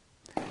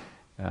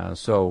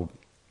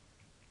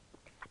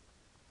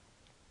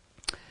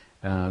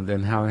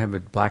 Then how we have a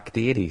black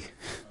deity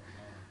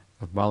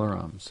of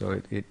Balaram.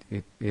 So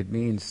it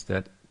means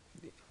that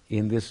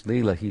in this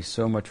Leela, he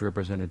so much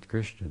represented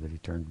Krishna that he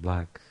turned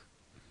black.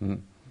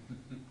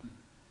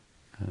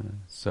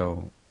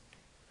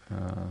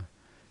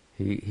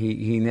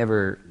 He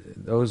never,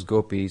 those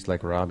gopis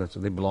like Radha, so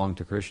they belong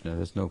to Krishna.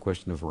 There's no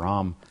question of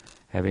Ram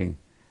having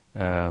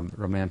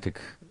romantic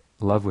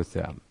love with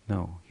them.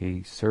 No,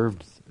 he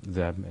served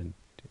them and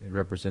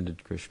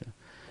represented Krishna.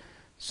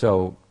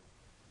 So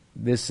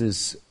this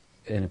is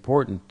an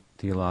important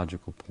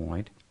theological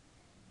point,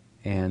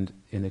 and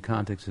in the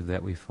context of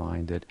that we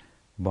find that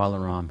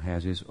Balaram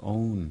has his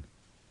own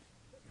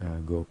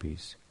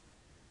gopis,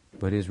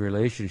 but his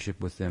relationship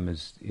with them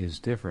is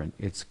different.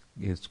 It's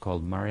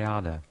called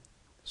Maryada,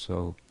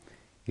 so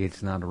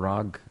it's not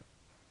rag.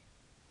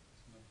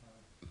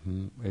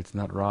 It's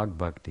not rag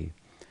bhakti,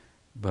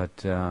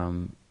 but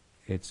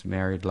it's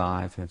married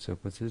life, and so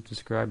forth. It's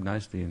described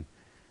nicely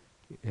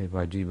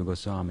by Jiva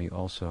Goswami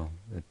also,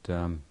 that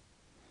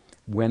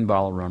when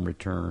Balaram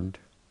returned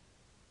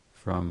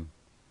from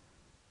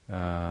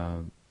Dwarka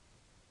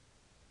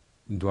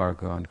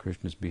on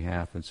Krishna's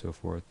behalf and so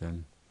forth,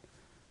 and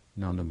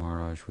Nanda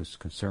Maharaj was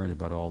concerned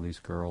about all these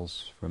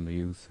girls from the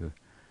youth,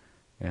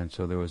 and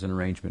so there was an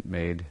arrangement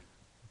made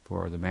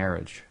for the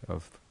marriage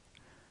of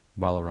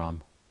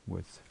Balaram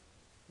with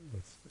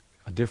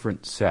a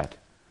different set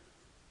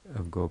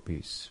of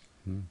gopis.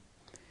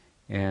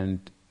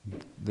 And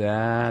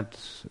that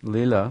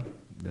lila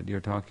that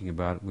you're talking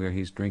about, where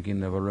he's drinking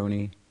the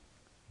Varuni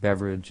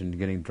beverage and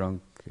getting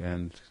drunk,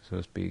 and so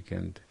to speak,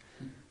 and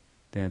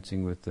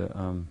dancing with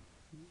the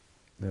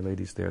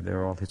ladies there,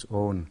 they're all his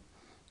own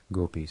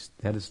gopis.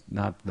 That is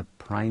not the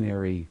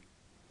primary.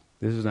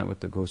 This is not what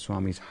the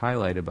Goswamis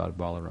highlight about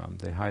Balaram.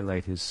 They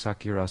highlight his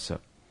Sakyarasa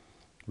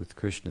with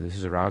Krishna. This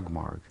is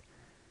Ragmarg.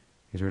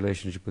 His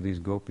relationship with these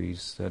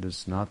gopis, that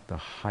is not the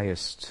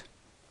highest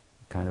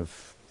kind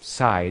of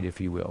side, if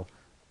you will,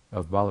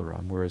 of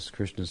Balaram, whereas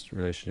Krishna's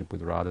relationship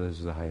with Radha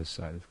is the highest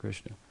side of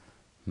Krishna.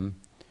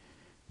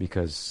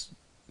 Because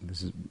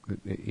this is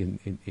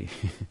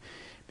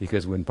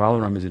because when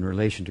Balaram is in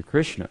relation to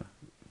Krishna,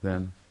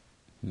 then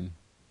you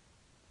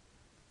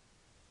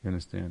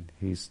understand,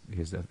 he's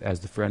as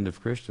the friend of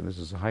Krishna. This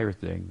is a higher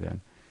thing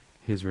than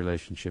his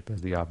relationship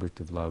as the object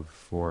of love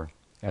for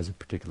as a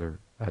particular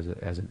as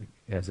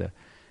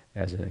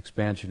an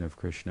expansion of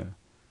Krishna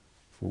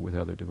with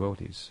other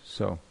devotees.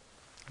 So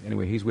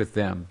anyway, he's with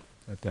them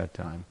at that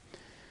time,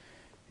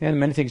 and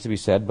many things to be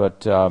said,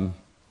 but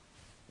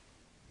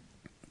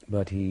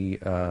he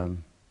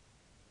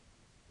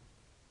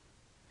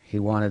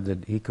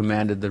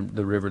commanded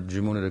the river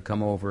Jamuna to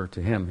come over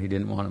to him. He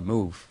didn't want to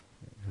move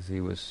because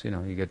he was,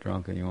 you get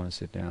drunk and you want to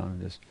sit down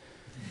and just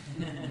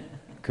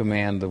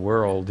command the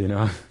world,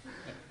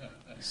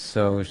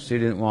 So she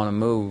didn't want to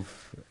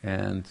move,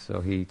 and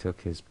so he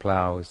took his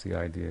plow, is the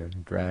idea,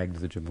 and dragged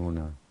the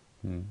Jamuna.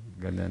 And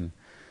then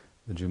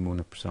the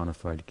Jamuna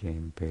personified came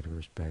and paid her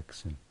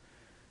respects and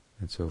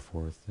so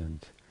forth.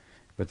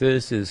 But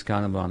this is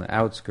kind of on the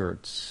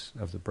outskirts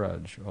of the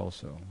Braj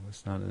also.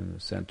 It's not in the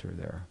center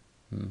there.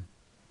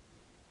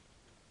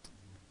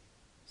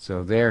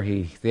 So there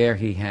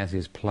he has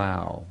his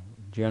plow.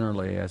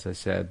 Generally, as I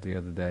said the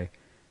other day,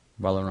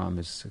 Balaram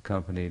is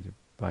accompanied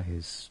by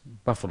his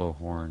buffalo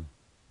horn.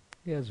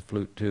 He has a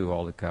flute too,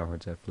 all the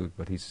cowherds have flute,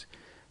 but he's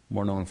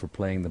more known for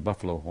playing the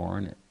buffalo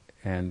horn,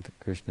 and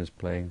Krishna's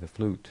playing the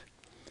flute.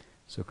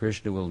 So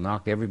Krishna will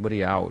knock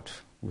everybody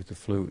out with the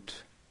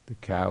flute. The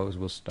cows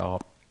will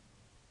stop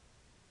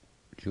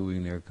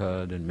chewing their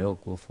cud, and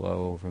milk will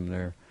flow from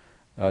their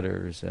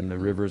udders, and the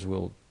rivers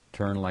will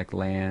turn like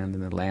land,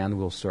 and the land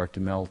will start to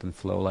melt and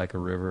flow like a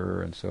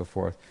river, and so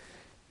forth.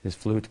 His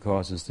flute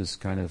causes this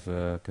kind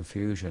of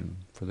confusion.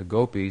 For the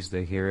gopis,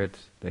 they hear it,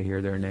 they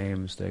hear their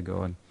names, they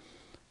go and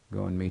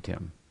meet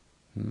him.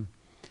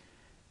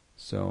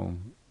 So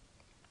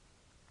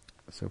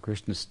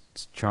Krishna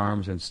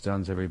charms and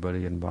stuns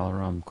everybody, and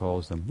Balaram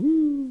calls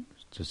them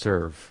to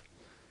serve.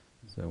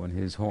 So when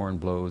his horn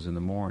blows in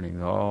the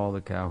morning, all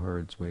the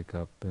cowherds wake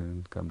up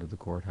and come to the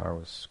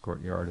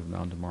courtyard of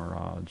Nanda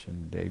Maharaj,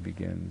 and the day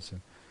begins,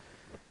 and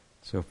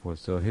so forth.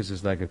 So his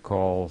is like a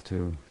call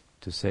to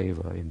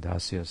seva, in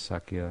Dasya,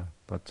 Sakya,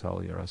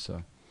 Vatsalya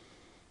Rasa.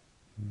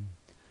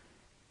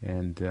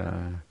 And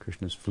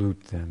Krishna's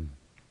flute then,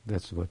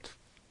 that's what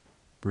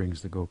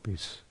brings the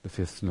gopis, the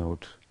fifth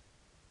note,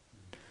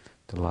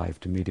 to life,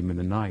 to meet him in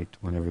the night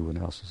when everyone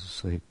else is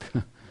asleep.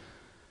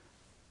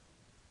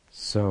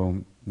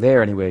 So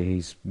there anyway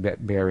he's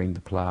bearing the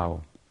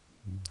plow,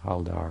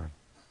 Haldar.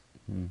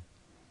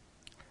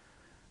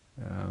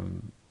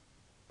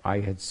 I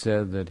had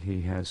said that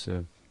he has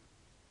a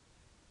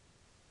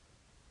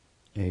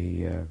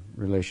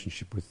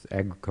relationship with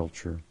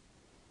agriculture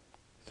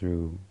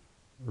through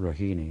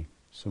Rohini.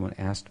 Someone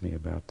asked me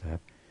about that,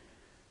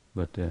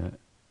 but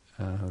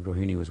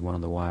Rohini was one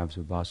of the wives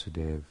of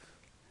Vasudeva.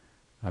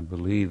 I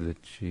believe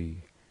that she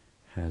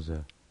has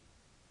a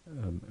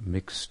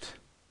mixed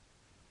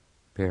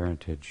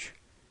parentage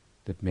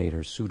that made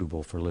her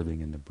suitable for living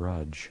in the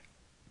Braj,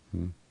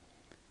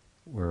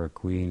 where a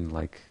queen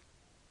like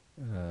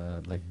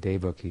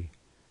Devaki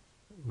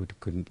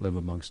couldn't live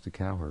amongst the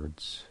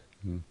cowherds.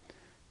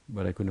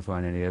 But I couldn't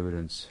find any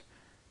evidence.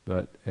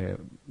 But it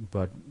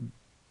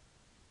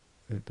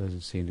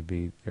doesn't seem to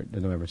be.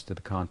 There's no evidence to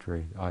the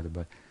contrary either.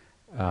 But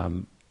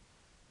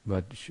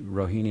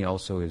Rohini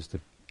also it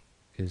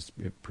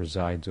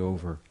presides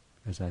over,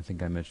 as I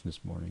think I mentioned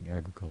this morning,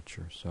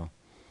 agriculture. So,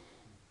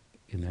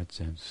 in that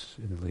sense,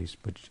 in the least,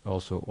 but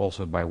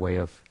also by way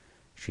of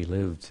she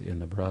lived in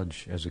the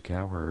Braj as a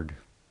cowherd.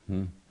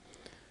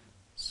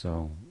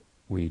 So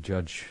we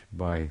judge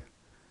by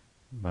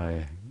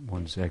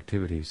one's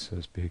activities, so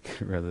to speak,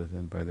 rather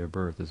than by their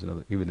birth.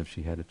 Even if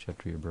she had a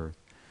Kshatriya birth.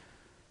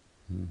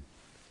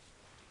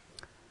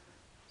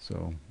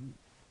 So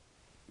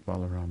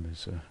Balaram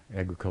is an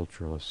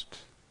agriculturalist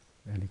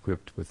and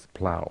equipped with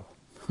plow.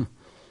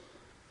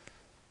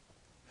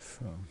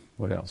 So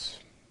what else?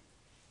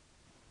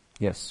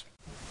 Yes.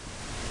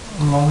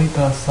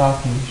 Lalita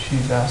Saki,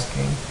 she's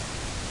asking,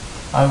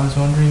 I was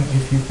wondering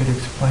if you could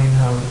explain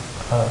how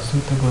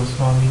Sutta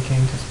Goswami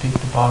came to speak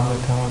to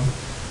Bhagavatam.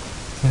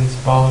 Since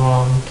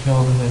Balaram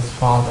killed his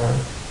father,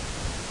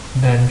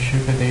 then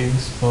Shukadev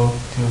spoke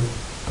to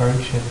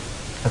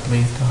Parikshit at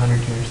least 100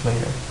 years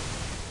later.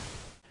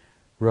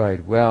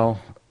 Right.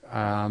 Well,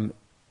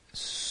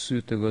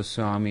 Sutta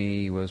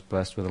Goswami was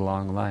blessed with a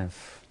long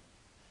life.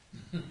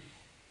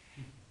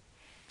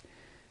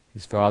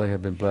 His father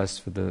had been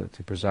blessed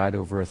to preside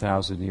over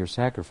 1,000-year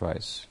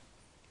sacrifice.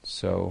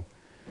 So,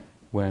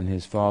 when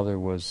his father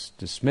was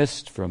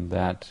dismissed from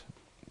that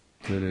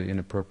due to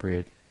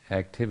inappropriate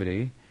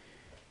activity,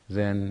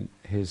 then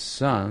his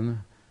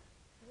son,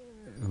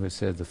 who had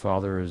said the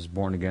father is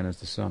born again as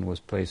the son,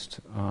 was placed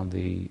on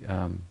the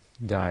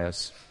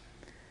dais.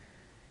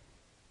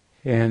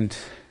 And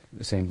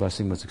the same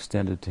blessing was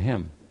extended to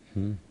him.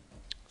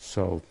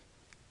 So,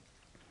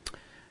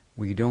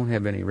 we don't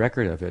have any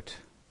record of it,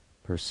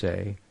 per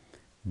se,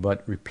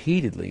 but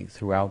repeatedly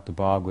throughout the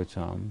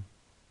Bhagavatam,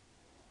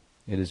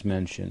 it is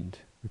mentioned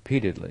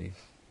repeatedly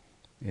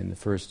in the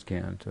first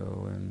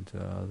canto and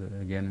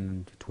again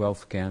in the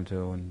 12th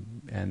canto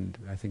and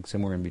I think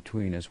somewhere in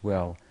between as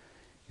well.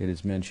 It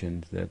is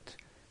mentioned that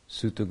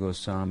Sutta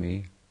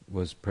Goswami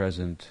was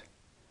present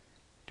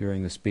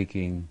during the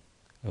speaking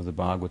of the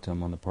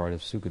Bhagavatam on the part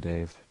of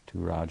Sukadev to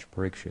Raj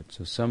Parikshit.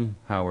 So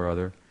somehow or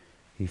other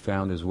he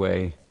found his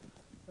way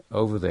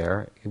over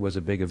there. It was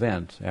a big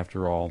event.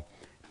 After all,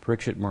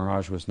 Parikshit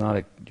Maharaj was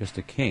not just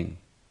a king.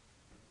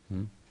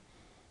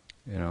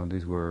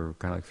 These were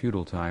kind of like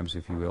feudal times,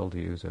 if you will, to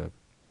use a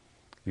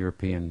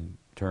European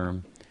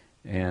term.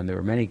 And there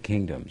were many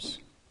kingdoms.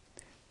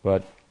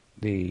 But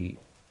the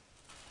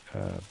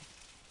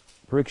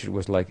Parikshit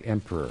was like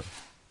emperor.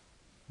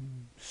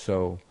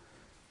 So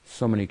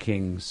many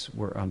kings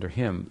were under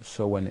him.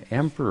 So when the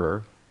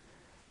emperor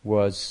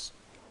was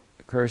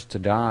cursed to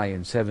die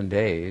in 7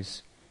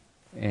 days,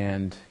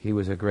 and he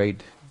was a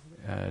great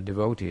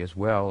devotee as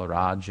well, a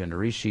Raj and a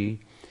Rishi,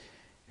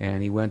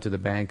 and he went to the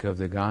bank of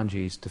the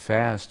Ganges to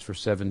fast for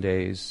 7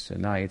 days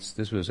and nights.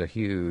 This was a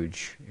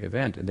huge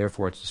event, and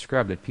therefore it's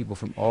described that people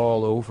from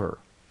all over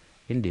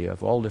India,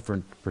 of all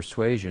different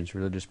persuasions,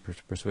 religious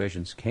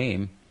persuasions,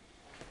 came,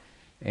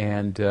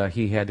 and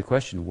he had to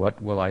question,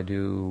 what will I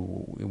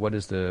do, what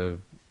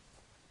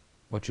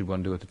should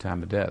one do at the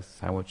time of death?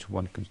 How should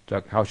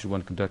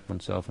one conduct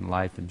oneself in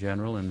life in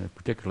general, and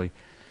particularly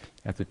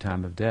at the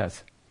time of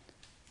death?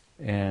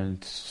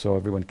 And so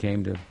everyone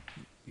came to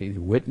either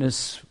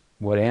witness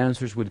what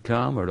answers would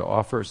come or to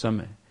offer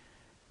some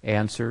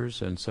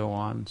answers and so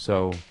on.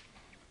 So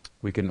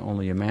we can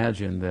only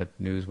imagine that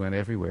news went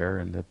everywhere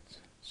and that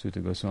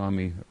Sutta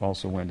Goswami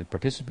also went and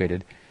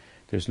participated.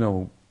 There's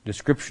no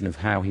description of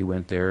how he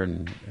went there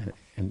and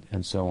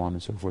so on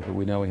and so forth, but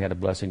we know he had a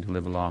blessing to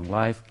live a long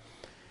life.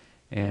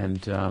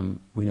 And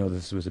we know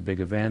this was a big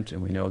event,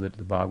 and we know that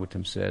the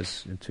Bhagavatam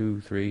says in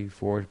 2, 3,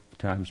 4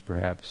 times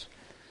perhaps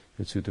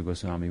that Sutta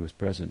Goswami was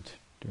present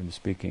during the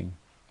speaking.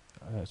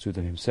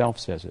 Sutta himself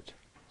says it.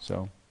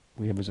 So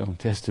we have his own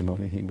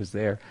testimony. He was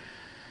there.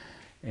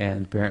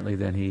 And apparently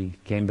then he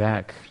came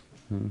back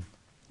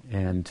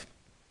and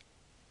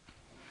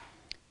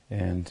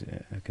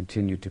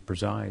continued to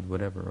preside,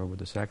 whatever, over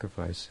the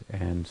sacrifice.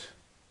 And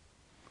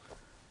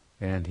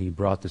he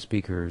brought the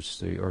speakers,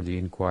 the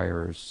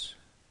inquirers,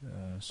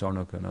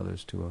 Sonaka and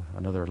others, to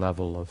another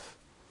level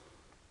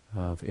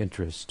of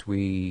interest.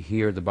 We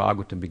hear the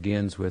Bhagavatam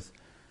begins with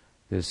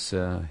this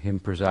him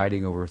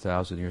presiding over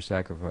 1,000-year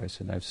sacrifice,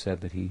 and I've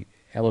said that he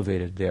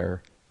elevated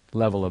their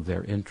level of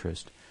their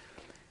interest.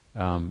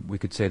 We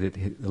could say that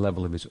the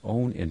level of his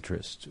own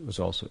interest was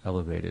also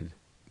elevated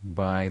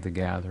by the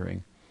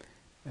gathering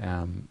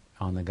on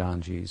the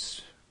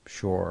Ganges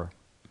shore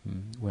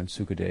when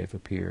Sukadev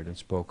appeared and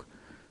spoke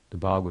the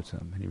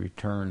Bhagavatam, and he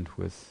returned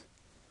with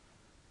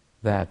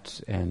that,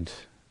 and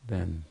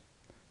then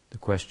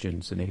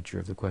the nature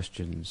of the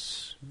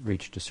questions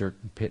reached a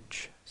certain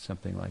pitch,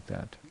 something like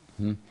that.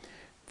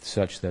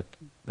 Such that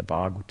the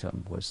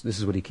Bhagavatam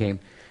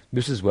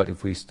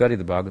if we study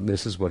the Bhagavatam,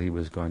 this is what he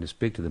was going to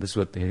speak to them. This is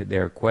what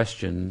their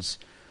questions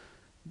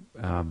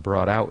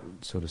brought out,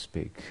 so to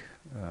speak.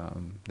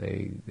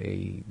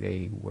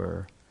 They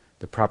were,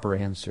 the proper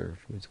answer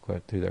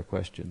to their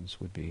questions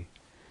would be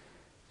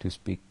to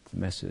speak the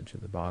message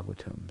of the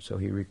Bhagavatam. So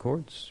he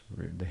records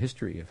the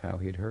history of how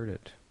he had heard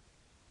it.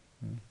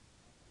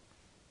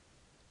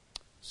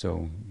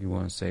 So you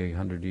want to say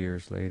 100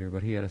 years later,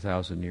 but he had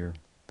 1,000-year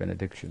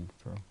benediction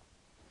for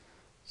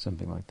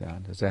something like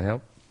that. Does that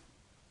help?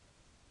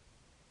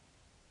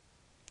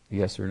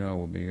 Yes or no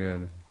will be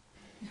good.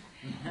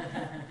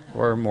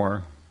 Or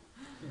more.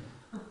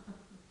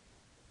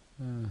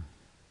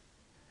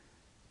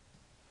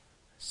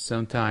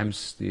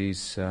 Sometimes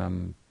these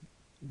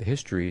the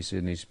histories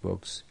in these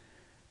books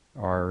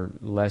are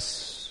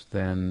less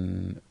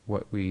than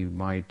what we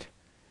might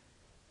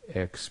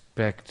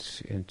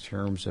expect in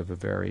terms of a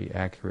very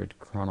accurate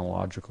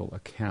chronological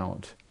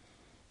account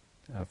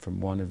from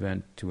one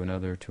event to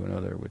another,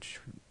 which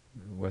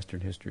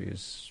Western history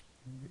is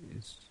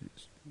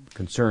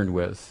concerned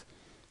with,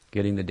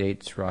 getting the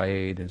dates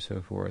right and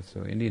so forth.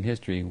 So Indian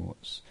history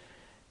was,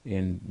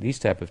 in these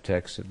type of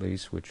texts at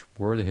least, which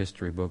were the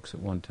history books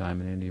at one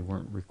time in India,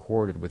 weren't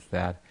recorded with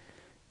that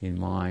in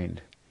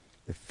mind.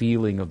 The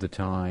feeling of the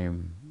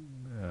time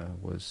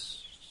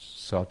was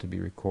sought to be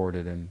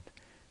recorded, and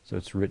so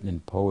it's written in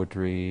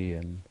poetry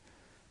and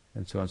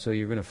so on. So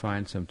you're going to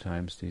find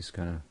sometimes these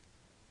kind of,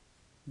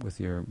 with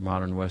your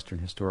modern Western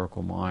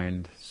historical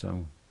mind,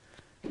 some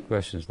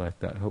questions like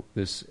that. I hope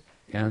this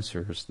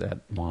answers that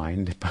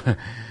mind,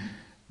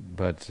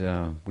 but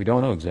we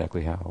don't know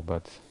exactly how,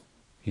 but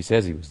he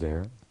says he was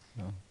there.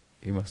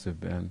 He must have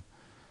been.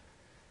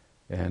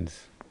 And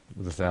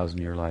with a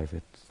 1,000-year life,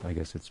 I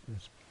guess it's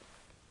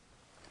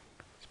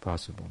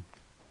possible.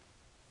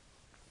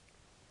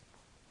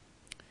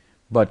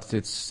 But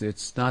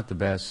it's not the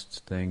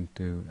best thing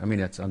to. I mean,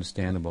 it's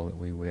understandable that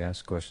we would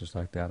ask questions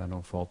like that. I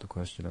don't fault the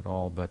question at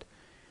all. But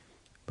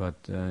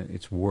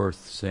it's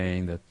worth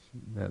saying that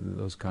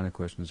those kind of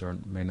questions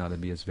may not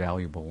be as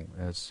valuable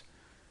as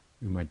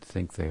you might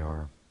think they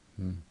are.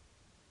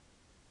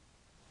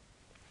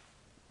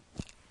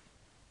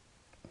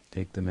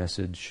 Take the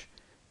message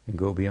and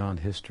go beyond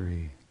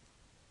history.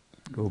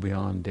 Go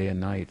beyond day and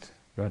night.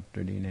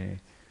 Ratradine.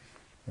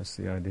 That's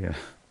the idea.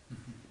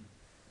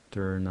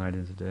 Turn night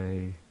into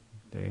day,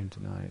 day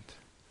into night.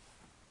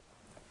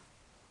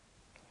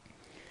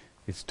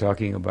 It's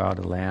talking about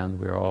a land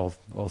where all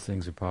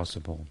things are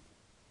possible.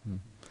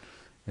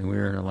 And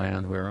we're in a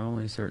land where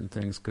only certain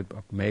things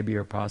maybe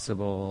are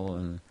possible,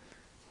 and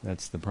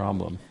that's the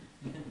problem.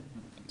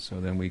 So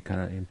then we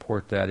kind of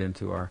import that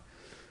into our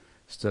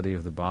study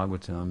of the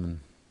Bhagavatam and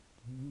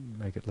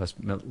make it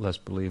less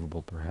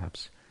believable,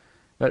 perhaps.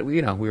 But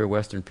we're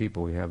Western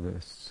people. We have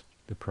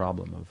the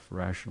problem of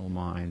rational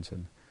minds,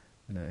 and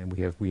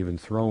we've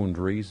enthroned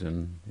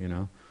reason,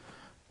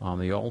 on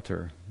the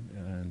altar,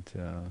 and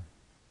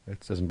it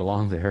doesn't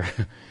belong there.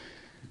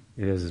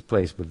 It has its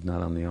place, but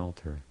not on the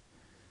altar.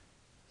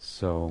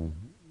 So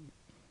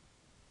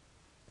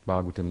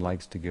Bhagavatam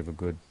likes to give a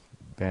good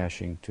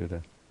bashing to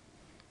the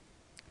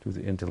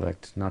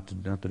intellect. Not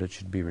that it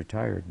should be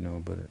retired,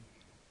 no, but it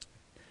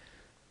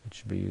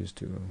should be used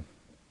to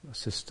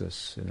assist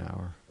us in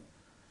our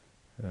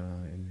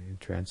in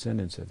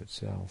transcendence of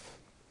itself.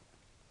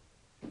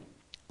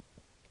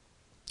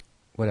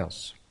 What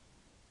else?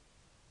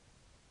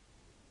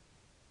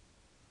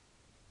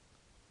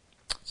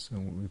 So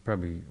we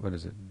probably, what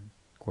is it,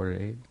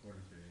 7:45?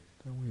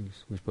 7:45.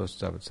 So we're supposed to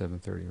stop at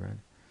 7:30, right?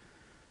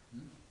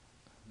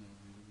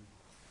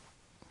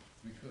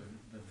 We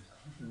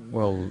could.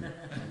 Well,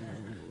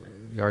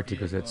 the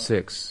Artika's at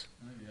 6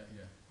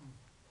 Yeah.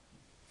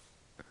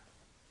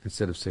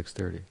 instead of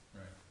 6:30.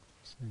 Right.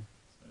 So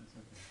So it's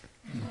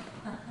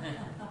okay.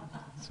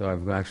 So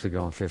I've actually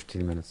gone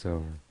 15 minutes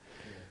over.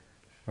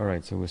 All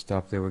right, so we'll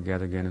stop there. We'll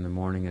gather again in the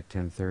morning at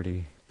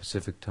 10:30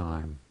 Pacific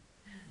time.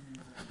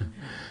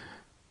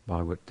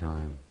 Bhagavat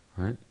time,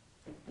 right?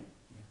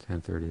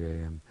 10:30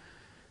 a.m.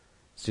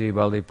 Sri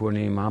Baladeva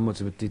Purnima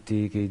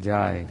Mutsvatiti ki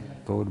jai.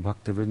 Gaud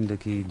Bhakta Vrinda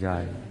ki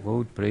jai.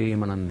 Gaud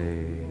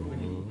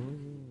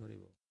Premanande.